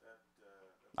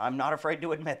 I'm not afraid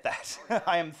to admit that.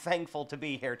 I am thankful to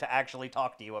be here to actually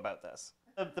talk to you about this.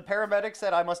 The paramedic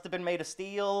said I must have been made of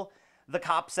steel. The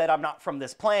cop said I'm not from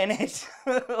this planet.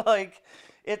 Like,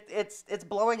 it's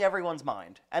blowing everyone's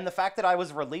mind. And the fact that I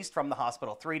was released from the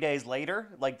hospital 3 days later,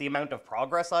 like the amount of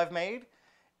progress I've made,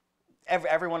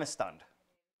 everyone is stunned.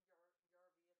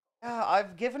 Yeah,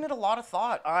 I've given it a lot of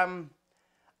thought. I'm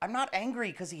not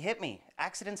angry because he hit me.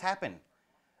 Accidents happen.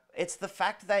 It's the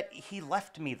fact that he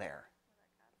left me there.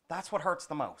 That's what hurts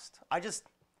the most. I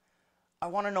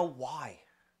want to know why.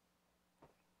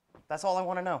 That's all I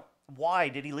want to know. Why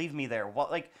did he leave me there?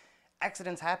 What, like,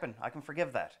 accidents happen. I can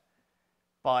forgive that.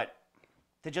 But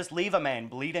to just leave a man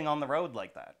bleeding on the road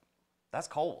like that, that's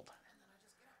cold.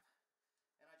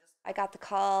 I got the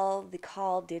call. The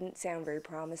call didn't sound very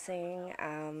promising.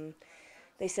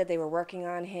 They said they were working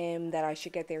on him, that I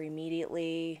should get there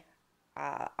immediately.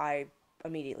 I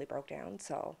immediately broke down,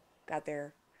 so got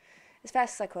there as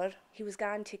fast as I could. He was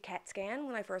gone to CAT scan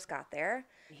when I first got there.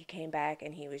 He came back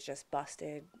and he was just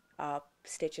busted up,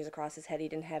 stitches across his head. He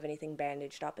didn't have anything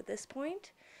bandaged up at this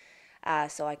point.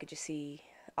 So I could just see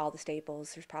all the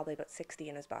staples. There's probably about 60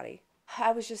 in his body.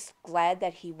 I was just glad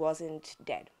that he wasn't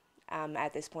dead.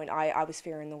 At this point, I was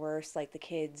fearing the worst. Like, the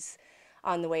kids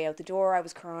on the way out the door, I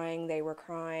was crying. They were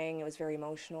crying. It was very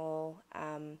emotional.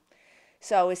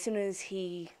 So as soon as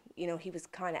he was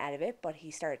kind of out of it, but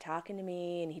he started talking to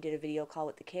me, and he did a video call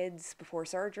with the kids before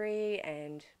surgery,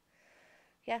 and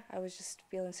yeah, I was just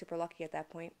feeling super lucky at that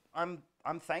point. I'm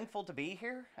thankful to be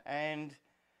here,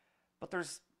 but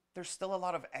there's still a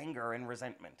lot of anger and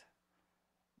resentment,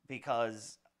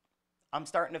 because I'm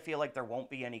starting to feel like there won't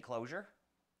be any closure,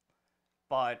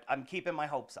 but I'm keeping my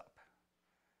hopes up.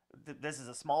 This is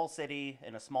a small city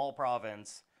in a small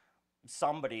province.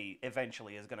 Somebody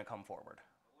eventually is going to come forward.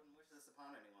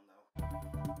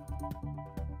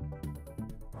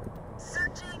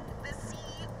 Searching the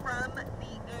sea from the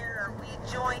air, we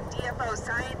join DFO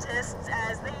scientists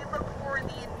as they look for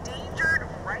the endangered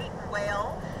right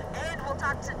whale, and we'll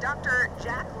talk to Dr.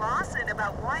 Jack Lawson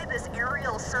about why this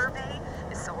aerial survey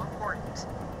is so important.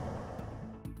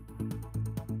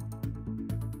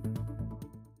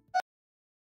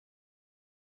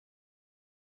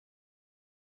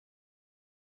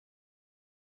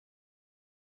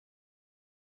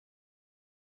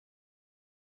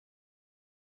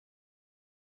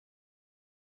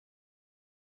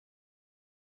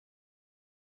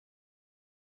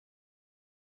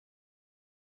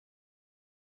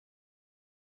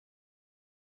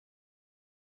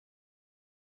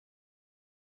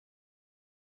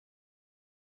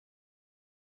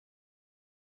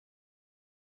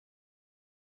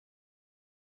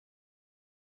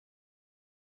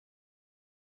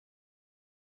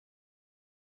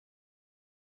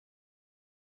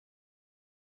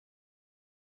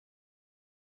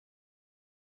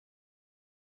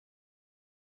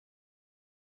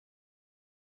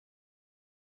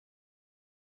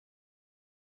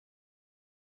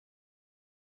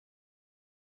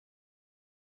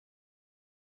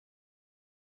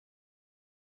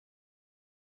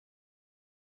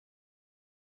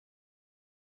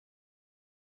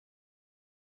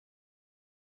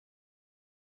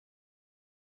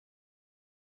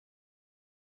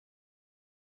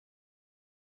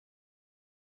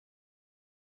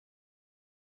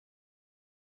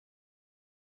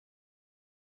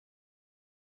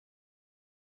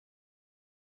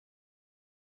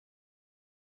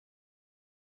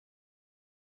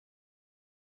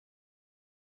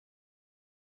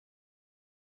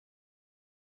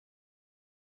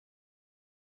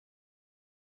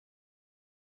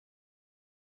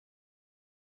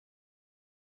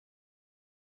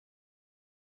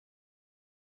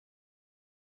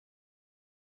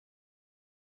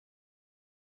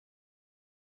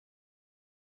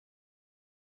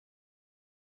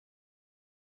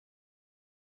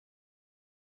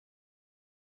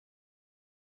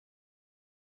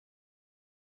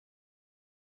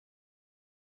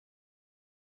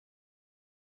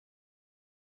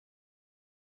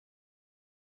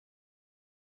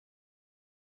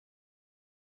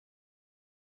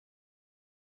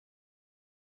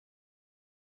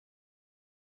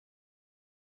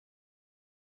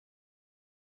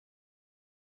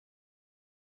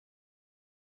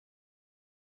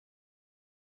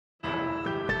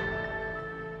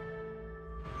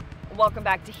 welcome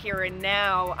back to Here and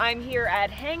Now. I'm here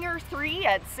at Hangar 3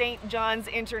 at St. John's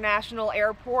International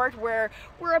Airport, where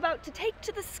we're about to take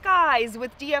to the skies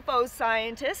with DFO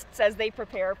scientists as they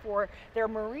prepare for their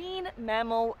marine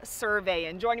mammal survey.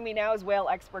 And joining me now is whale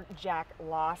expert Jack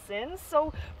Lawson.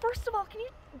 So first of all, can you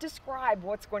describe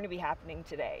what's going to be happening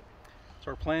today? So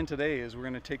our plan today is we're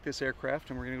going to take this aircraft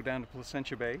and we're going to go down to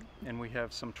Placentia Bay, and we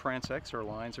have some transects or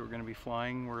lines that we're going to be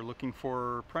flying. We're looking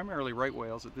for primarily right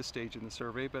whales at this stage in the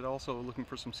survey, but also looking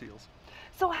for some seals.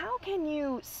 So how can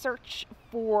you search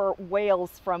for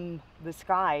whales from the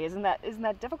sky? Isn't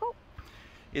that difficult?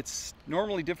 It's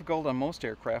normally difficult on most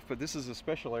aircraft, but this is a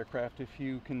special aircraft. If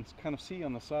you can kind of see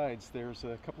on the sides, there's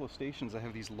a couple of stations that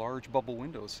have these large bubble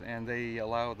windows, and they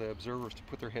allow the observers to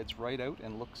put their heads right out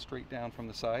and look straight down from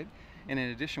the side. And in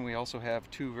addition, we also have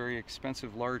two very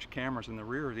expensive large cameras in the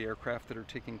rear of the aircraft that are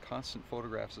taking constant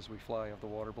photographs as we fly of the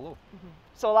water below.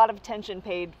 So a lot of attention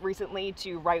paid recently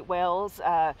to right whales.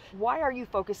 Why are you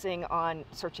focusing on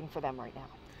searching for them right now?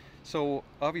 So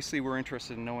obviously we're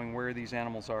interested in knowing where these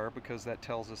animals are, because that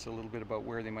tells us a little bit about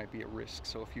where they might be at risk.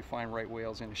 So if you find right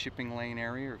whales in a shipping lane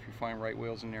area, or if you find right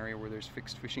whales in an area where there's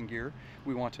fixed fishing gear,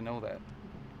 we want to know that.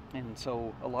 And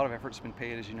so a lot of effort's been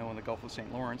paid, as you know, in the Gulf of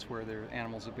St. Lawrence, where their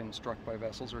animals have been struck by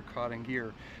vessels or caught in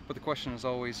gear. But the question is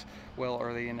always, well,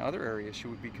 are they in other areas?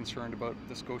 Should we be concerned about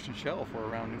the Scotian Shelf or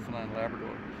around Newfoundland and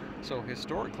Labrador? So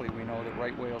historically, we know that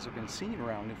right whales have been seen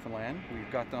around Newfoundland.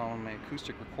 We've got them on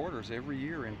acoustic recorders every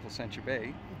year in Placentia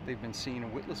Bay. They've been seen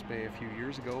in Witless Bay a few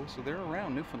years ago, so they're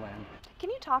around Newfoundland. Can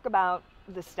you talk about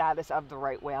the status of the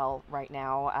right whale right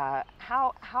now?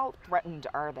 How threatened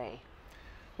are they?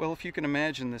 Well, if you can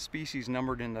imagine, the species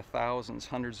numbered in the thousands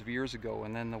hundreds of years ago,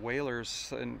 and then the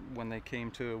whalers, when they came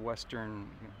to the Western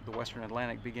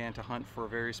Atlantic, began to hunt for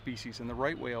various species. And the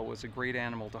right whale was a great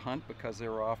animal to hunt because they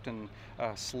were often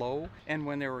slow, and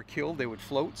when they were killed they would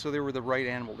float, so they were the right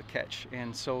animal to catch.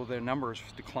 And so their numbers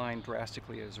declined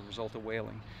drastically as a result of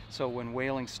whaling. So when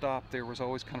whaling stopped, there was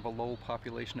always kind of a low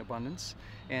population abundance.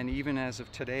 And even as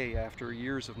of today, after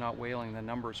years of not whaling, the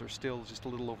numbers are still just a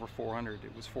little over 400.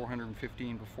 It was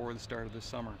 415 before the start of this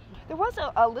summer. There was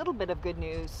a little bit of good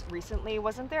news recently,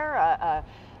 wasn't there?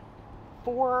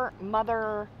 4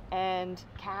 mother and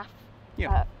calf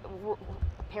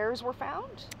pairs were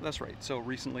found? That's right. So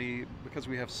recently, because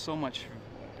we have so much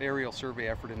aerial survey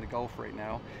effort in the Gulf right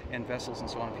now, and vessels and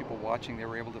so on, people watching, they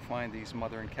were able to find these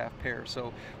mother and calf pairs.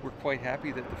 So we're quite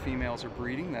happy that the females are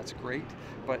breeding. That's great.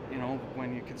 But you know,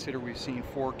 when you consider we've seen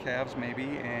 4 calves maybe,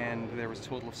 and there was a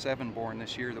total of 7 born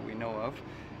this year that we know of,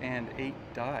 and 8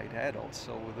 died, adults.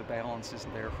 So the balance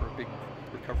isn't there for a big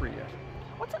recovery yet.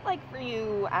 What's it like for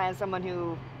you as someone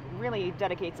who really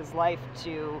dedicates his life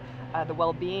to the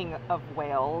well-being of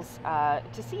whales,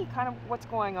 to see kind of what's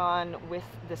going on with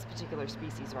this particular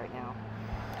species right now?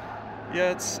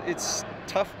 Yeah, it's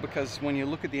tough, because when you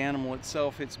look at the animal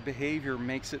itself, its behavior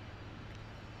makes it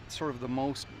sort of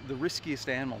the riskiest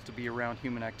animal to be around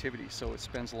human activity. So it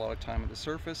spends a lot of time at the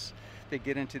surface. They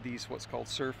get into these what's called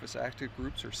surface active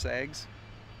groups, or SAGs.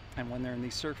 And when they're in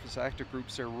these surface active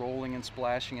groups, they're rolling and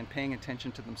splashing and paying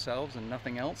attention to themselves and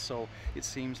nothing else. So it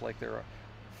seems like they're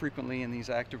frequently in these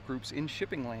active groups in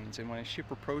shipping lanes. And when a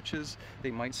ship approaches, they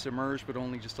might submerge, but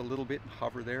only just a little bit, and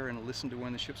hover there and listen to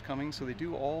when the ship's coming. So they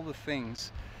do all the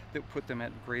things that put them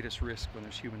at greatest risk when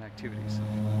there's human activities.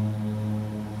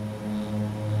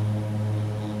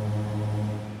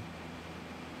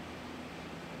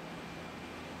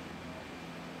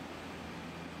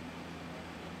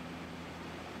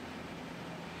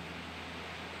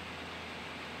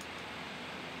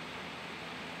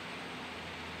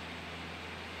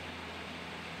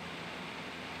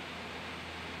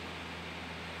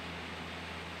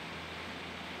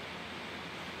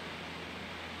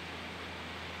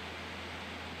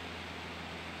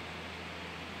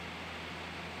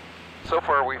 So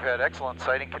far we've had excellent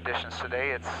sighting conditions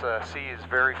today. Its sea is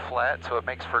very flat, so it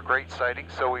makes for great sighting.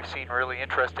 So we've seen really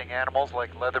interesting animals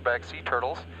like leatherback sea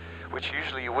turtles, which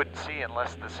usually you wouldn't see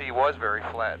unless the sea was very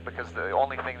flat, because the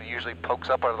only thing that usually pokes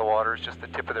up out of the water is just the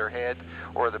tip of their head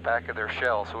or the back of their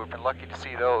shell. So we've been lucky to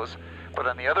see those. But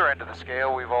on the other end of the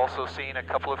scale, we've also seen a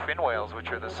couple of fin whales,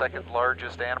 which are the second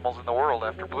largest animals in the world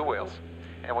after blue whales.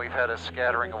 And we've had a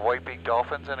scattering of white-beaked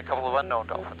dolphins and a couple of unknown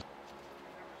dolphins.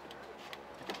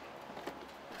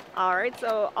 All right,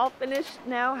 so all finished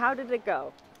now. How did it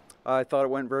go? I thought it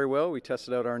went very well. We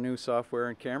tested out our new software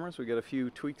and cameras. We got a few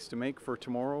tweaks to make for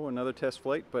tomorrow, another test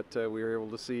flight, but we were able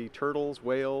to see turtles,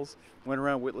 whales, went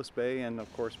around Witless Bay, and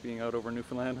of course being out over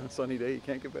Newfoundland on a sunny day, you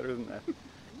can't get better than that.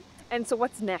 And so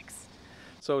what's next?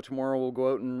 So tomorrow we'll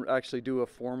go out and actually do a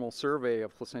formal survey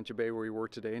of Placentia Bay where we were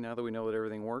today, now that we know that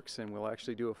everything works, and we'll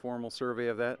actually do a formal survey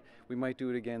of that. We might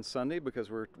do it again Sunday because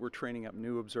we're training up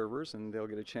new observers and they'll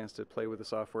get a chance to play with the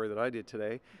software that I did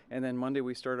today. And then Monday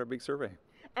we start our big survey.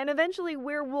 And eventually,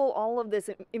 where will all of this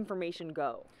information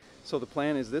go? So the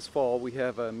plan is this fall we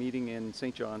have a meeting in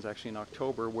St. John's, actually in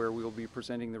October, where we'll be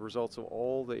presenting the results of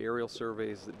all the aerial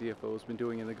surveys that DFO has been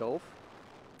doing in the Gulf,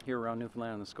 here around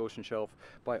Newfoundland and the Scotian Shelf,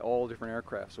 by all different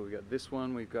aircraft. So we've got this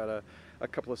one, we've got a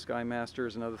couple of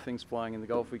Skymasters and other things flying in the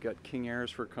Gulf. We've got King Airs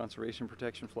for conservation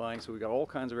protection flying. So we've got all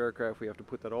kinds of aircraft. We have to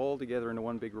put that all together into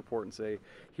one big report and say,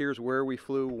 here's where we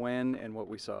flew, when, and what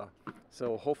we saw.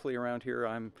 So hopefully around here,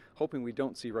 I'm hoping we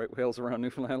don't see right whales around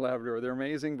Newfoundland and Labrador. They're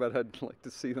amazing, but I'd like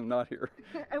to see them not here.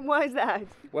 And why is that?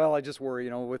 Well, I just worry,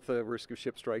 with the risk of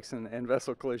ship strikes and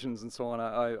vessel collisions and so on,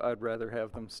 I'd rather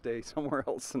have them stay somewhere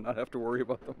else and not have to worry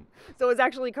about them. So it's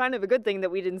actually kind of a good thing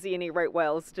that we didn't see any right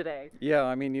whales today. Yeah,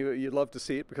 I mean, you'd love to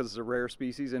see it because it's a rare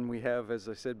species, and we have, as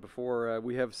I said before,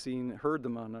 we have heard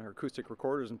them on our acoustic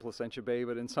recorders in Placentia Bay,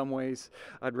 but in some ways,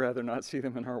 I'd rather not see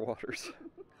them in our waters.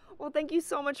 Well, thank you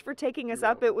so much for taking us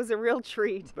up. It was a real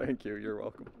treat. Thank you. You're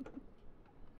welcome.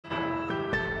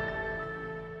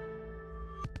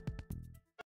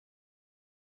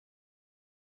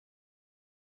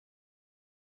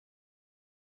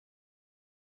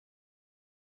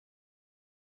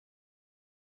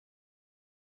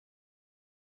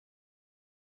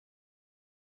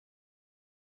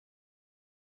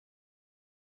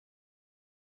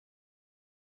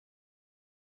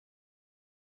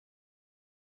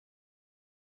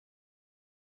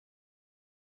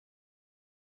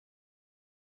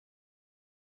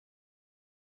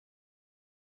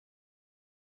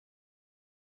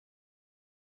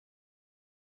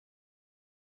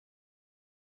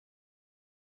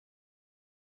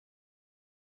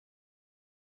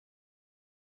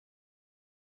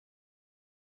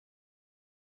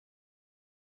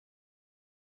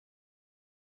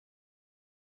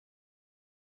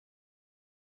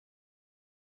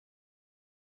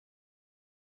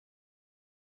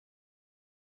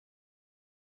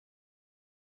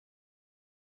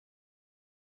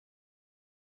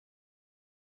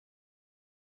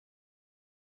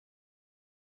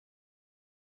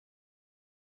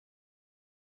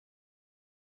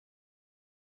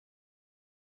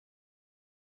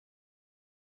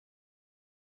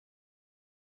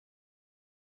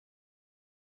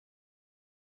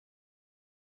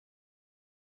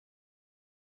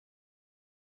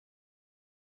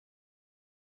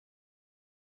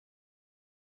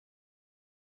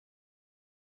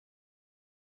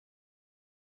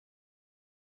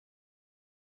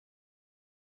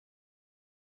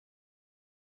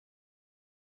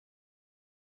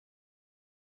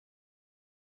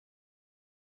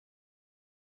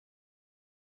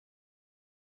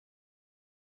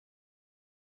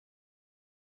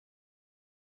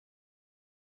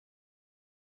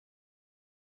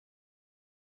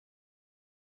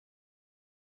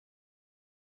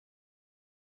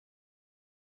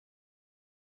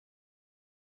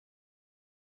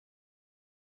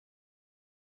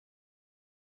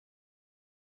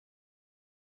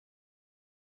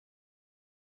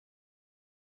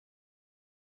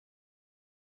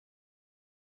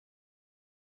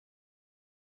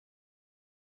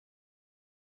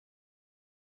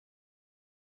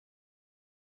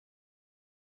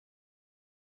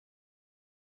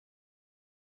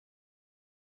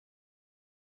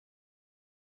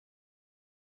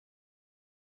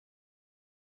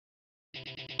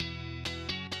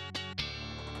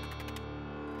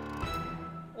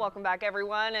 Welcome back,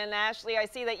 everyone. And Ashley, I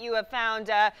see that you have found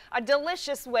a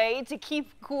delicious way to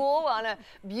keep cool on a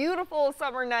beautiful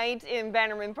summer night in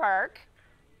Bannerman Park.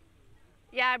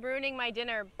 Yeah, I'm ruining my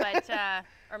dinner, but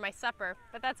or my supper,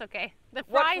 but that's okay. The fries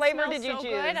what flavor smell did you so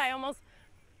choose? good. I almost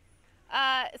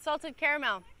salted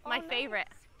caramel, my nice. favorite.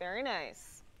 Very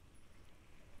nice.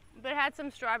 But it had some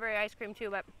strawberry ice cream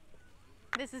too. But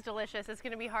this is delicious. It's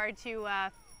going to be hard to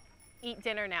eat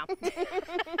dinner now.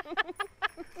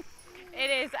 It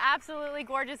is absolutely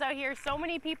gorgeous out here. So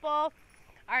many people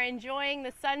are enjoying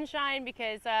the sunshine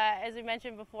because, as we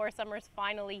mentioned before, summer's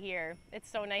finally here. It's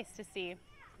so nice to see.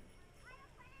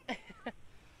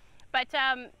 But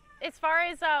as far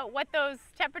as what those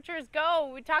temperatures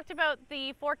go, we talked about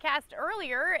the forecast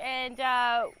earlier, and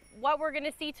what we're going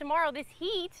to see tomorrow. This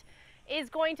heat is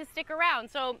going to stick around.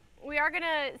 So we are going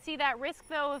to see that risk,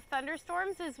 though, of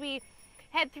thunderstorms as we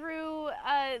head through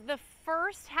the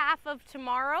first half of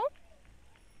tomorrow.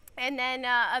 And then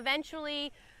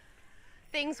eventually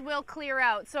things will clear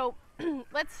out. So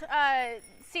let's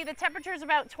see the temperature's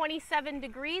about 27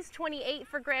 degrees, 28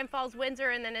 for Grand Falls,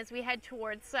 Windsor, and then as we head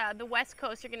towards the west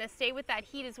coast, you're going to stay with that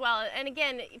heat as well. And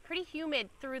again, pretty humid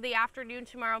through the afternoon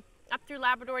tomorrow. Up through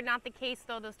Labrador, not the case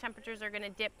though. Those temperatures are going to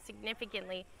dip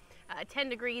significantly. 10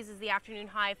 degrees is the afternoon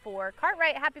high for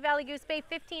Cartwright, Happy Valley, Goose Bay,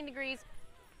 15 degrees,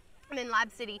 and then Lab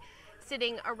City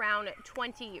sitting around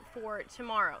 20 for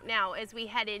tomorrow. Now, as we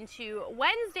head into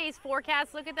Wednesday's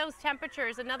forecast, look at those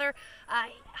temperatures. Another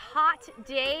hot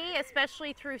day,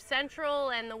 especially through central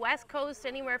and the west coast,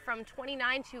 anywhere from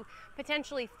 29 to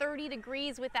potentially 30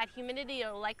 degrees with that humidity.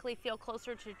 It'll likely feel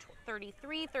closer to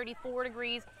 33, 34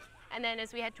 degrees. And then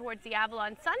as we head towards the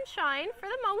Avalon, sunshine for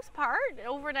the most part.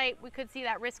 Overnight, we could see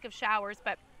that risk of showers,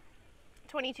 but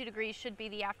 22 degrees should be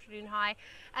the afternoon high.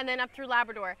 And then up through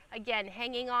Labrador, again,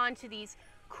 hanging on to these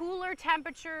cooler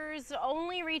temperatures,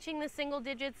 only reaching the single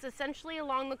digits essentially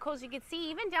along the coast. You can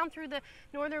see even down through the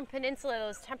northern peninsula,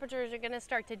 those temperatures are going to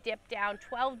start to dip down.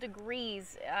 12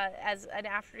 degrees as an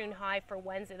afternoon high for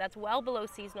Wednesday. That's well below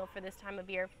seasonal for this time of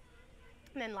year.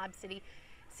 And then Lab City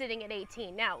sitting at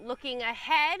 18. Now, looking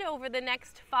ahead over the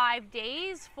next 5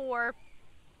 days for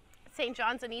St.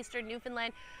 John's and eastern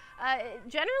Newfoundland,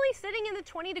 generally sitting in the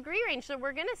 20-degree range, so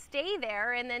we're going to stay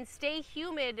there and then stay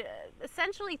humid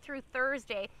essentially through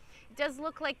Thursday. It does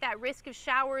look like that risk of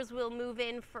showers will move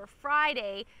in for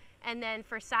Friday, and then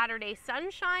for Saturday,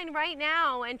 sunshine right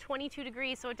now and 22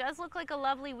 degrees, so it does look like a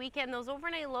lovely weekend. Those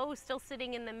overnight lows still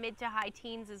sitting in the mid to high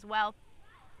teens as well.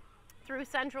 Through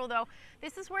central though,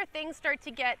 this is where things start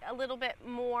to get a little bit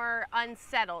more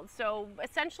unsettled. So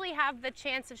essentially have the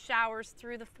chance of showers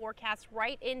through the forecast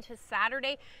right into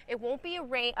Saturday. It won't be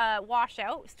a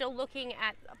washout, still looking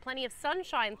at plenty of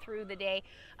sunshine through the day,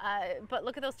 but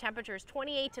look at those temperatures,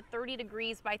 28 to 30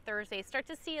 degrees by Thursday. Start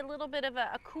to see a little bit of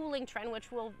a cooling trend,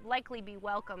 which will likely be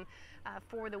welcome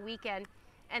for the weekend.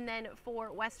 And then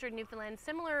for western Newfoundland,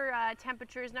 similar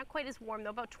temperatures, not quite as warm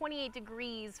though, about 28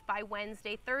 degrees by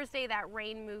Wednesday. Thursday, that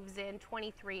rain moves in,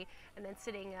 23, and then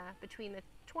sitting between the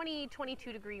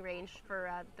 20-22 degree range for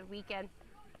the weekend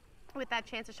with that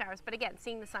chance of showers. But again,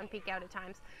 seeing the sun peek out at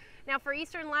times. Now for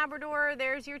eastern Labrador,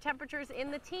 there's your temperatures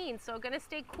in the teens, so going to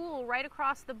stay cool right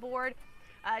across the board.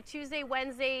 Tuesday,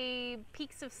 Wednesday,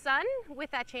 peaks of sun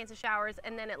with that chance of showers,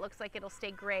 and then it looks like it'll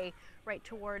stay gray right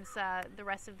towards the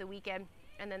rest of the weekend.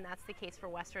 And then that's the case for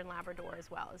western Labrador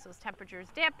as well, as those temperatures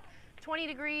dip. 20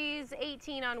 degrees,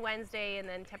 18 on Wednesday, and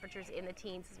then temperatures in the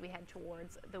teens as we head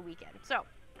towards the weekend. So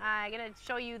I'm going to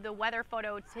show you the weather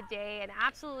photo today, an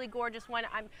absolutely gorgeous one.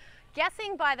 I'm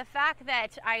guessing by the fact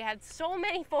that I had so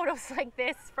many photos like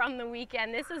this from the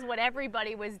weekend, this is what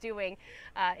everybody was doing,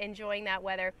 enjoying that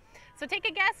weather. So take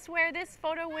a guess where this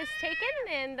photo was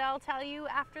taken, and I'll tell you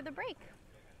after the break.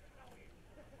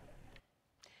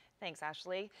 Thanks,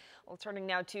 Ashley. Well, turning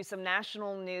now to some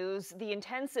national news. The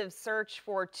intensive search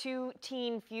for 2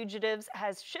 teen fugitives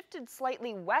has shifted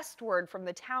slightly westward from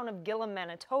the town of Gillam,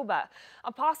 Manitoba.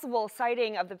 A possible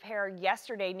sighting of the pair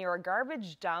yesterday near a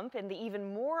garbage dump in the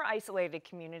even more isolated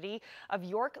community of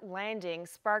York Landing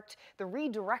sparked the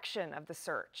redirection of the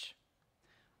search.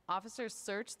 Officers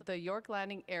searched the York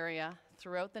Landing area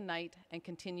throughout the night and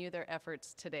continue their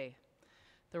efforts today.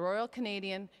 The Royal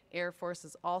Canadian Air Force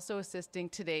is also assisting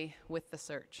today with the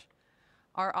search.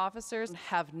 Our officers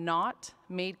have not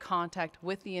made contact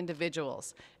with the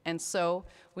individuals, and so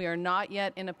we are not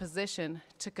yet in a position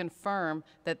to confirm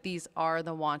that these are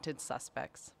the wanted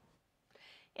suspects.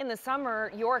 In the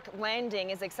summer, York Landing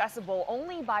is accessible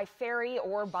only by ferry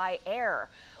or by air.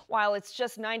 While it's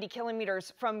just 90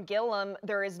 kilometers from Gillam,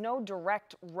 there is no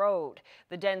direct road.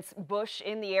 The dense bush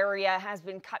in the area has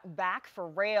been cut back for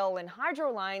rail and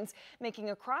hydro lines, making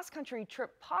a cross-country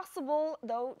trip possible,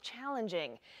 though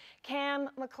challenging. Cam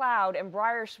McLeod and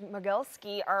Briar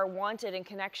Smigulski are wanted in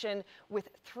connection with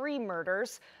 3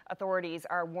 murders. Authorities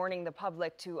are warning the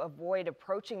public to avoid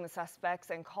approaching the suspects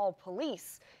and call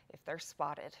police if they're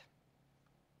spotted.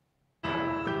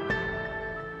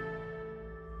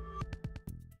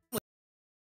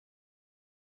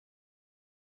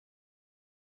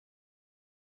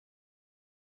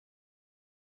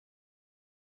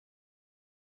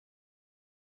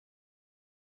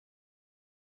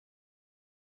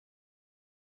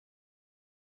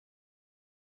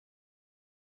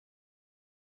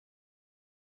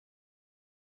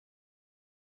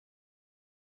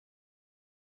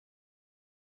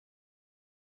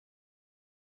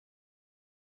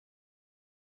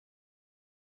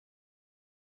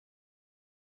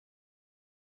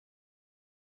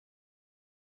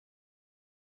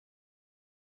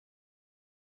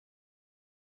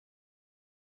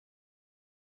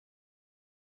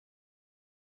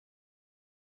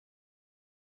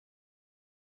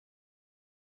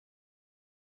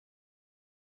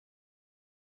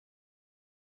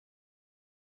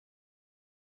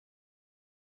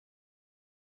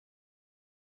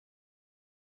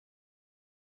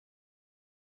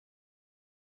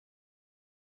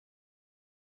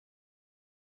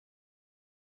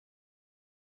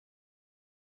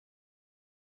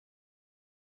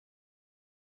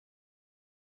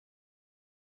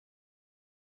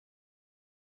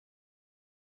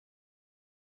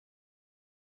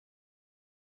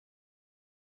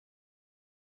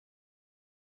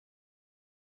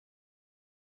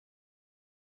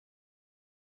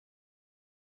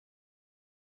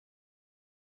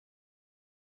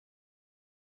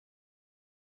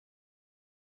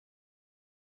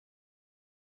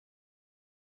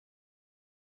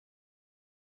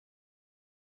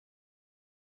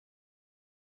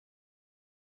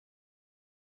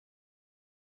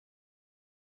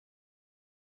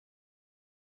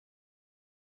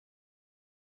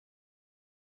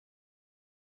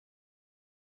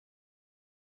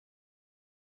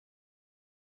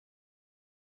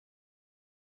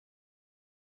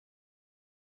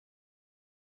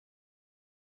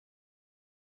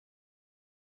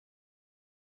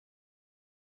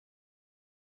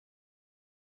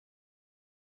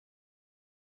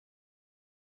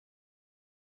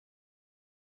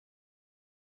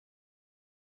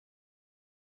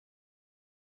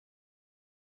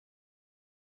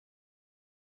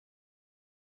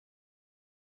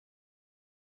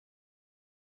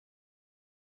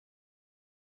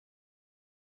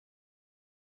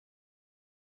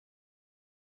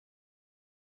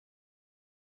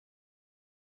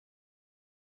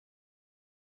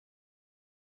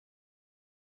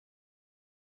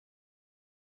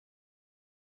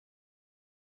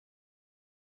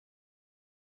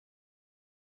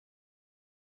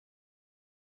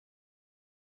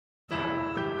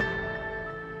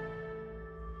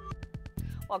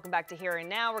 Welcome back to Here and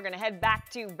Now. We're going to head back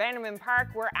to Bannerman Park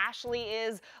where Ashley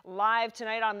is live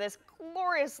tonight on this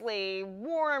gloriously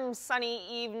warm, sunny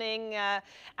evening.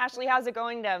 Ashley, how's it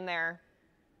going down there?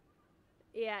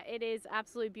 Yeah, it is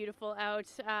absolutely beautiful out.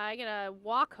 I'm gonna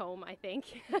walk home, I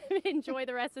think. Enjoy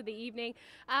the rest of the evening.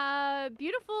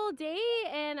 Beautiful day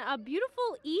and a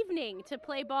beautiful evening to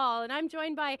play ball. And I'm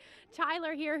joined by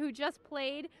Tyler here, who just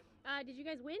played. Did you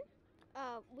guys win?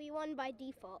 We won by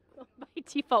default. By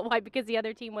default, why? Because the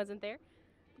other team wasn't there?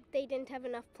 They didn't have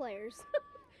enough players.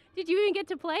 Did you even get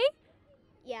to play?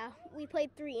 Yeah, we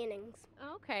played 3 innings.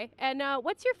 Okay. And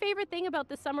what's your favorite thing about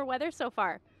the summer weather so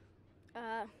far?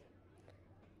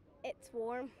 It's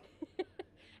warm.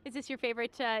 Is this your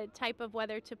favorite type of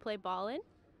weather to play ball in?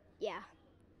 Yeah.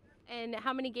 And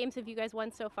how many games have you guys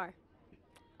won so far?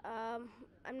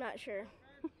 I'm not sure.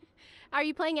 Are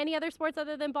you playing any other sports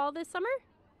other than ball this summer?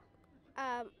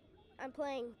 I'm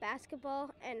playing basketball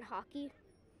and hockey.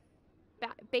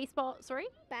 Baseball, sorry?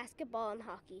 Basketball and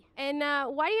hockey. And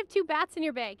why do you have 2 bats in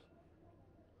your bag?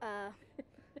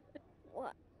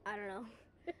 What? I don't know.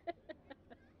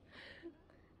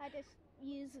 I just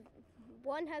use,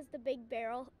 one has the big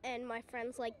barrel and my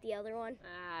friends like the other one.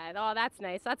 Oh, that's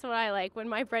nice. That's what I like, when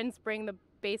my friends bring the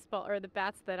baseball or the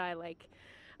bats that I like.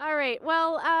 All right,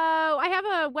 well, I have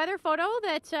a weather photo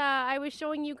that I was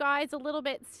showing you guys a little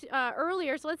bit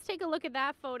earlier, so let's take a look at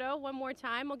that photo one more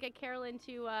time. We'll get Carolyn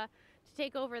to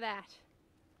take over that.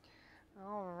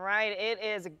 All right, it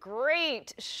is a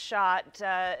great shot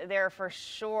there for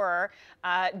sure.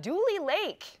 Dooley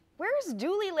Lake. Where's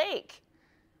Dooley Lake?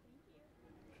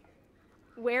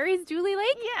 Where is Dooley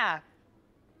Lake? Yeah.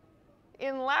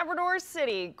 In Labrador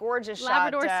City. Gorgeous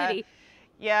shot. Labrador City.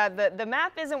 Yeah, the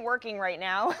map isn't working right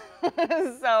now,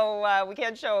 so we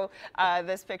can't show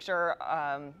this picture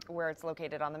where it's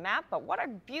located on the map, but what a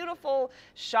beautiful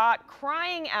shot,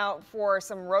 crying out for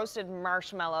some roasted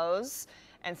marshmallows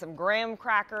and some graham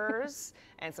crackers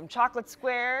and some chocolate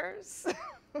squares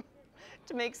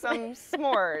to make some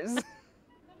s'mores.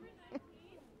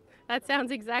 That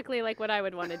sounds exactly like what I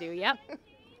would want to do, yep.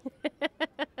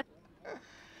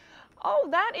 Oh,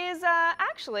 that is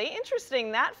actually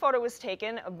interesting. That photo was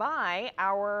taken by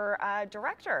our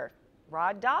director,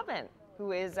 Rod Dobbin,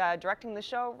 who is directing the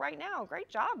show right now. Great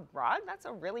job, Rod. That's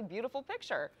a really beautiful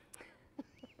picture.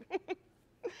 And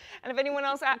if anyone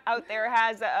else out there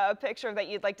has a picture that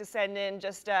you'd like to send in,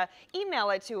 just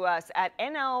email it to us at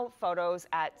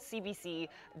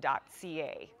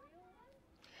nlphotos@cbc.ca.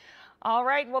 All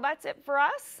right, well, that's it for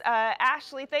us.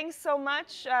 Ashley, thanks so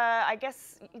much. I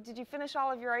guess, did you finish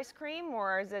all of your ice cream,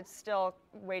 or is it still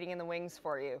waiting in the wings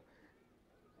for you?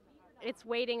 It's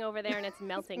waiting over there and it's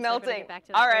melting. It's melting. So get back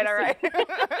to all right, all right.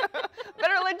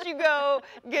 Better let you go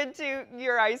get to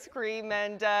your ice cream,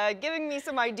 and giving me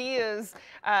some ideas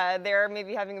there,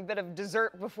 maybe having a bit of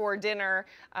dessert before dinner.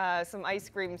 Some ice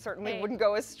cream certainly wouldn't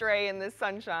go astray in this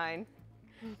sunshine.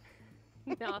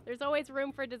 No, there's always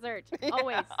room for dessert.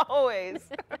 Always. Yeah, always.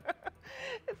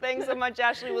 Thanks so much,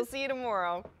 Ashley. We'll see you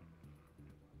tomorrow.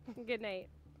 Good night.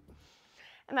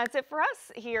 And that's it for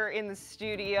us here in the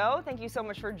studio. Thank you so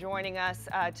much for joining us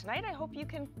tonight. I hope you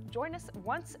can join us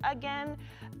once again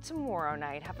tomorrow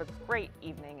night. Have a great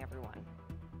evening, everyone.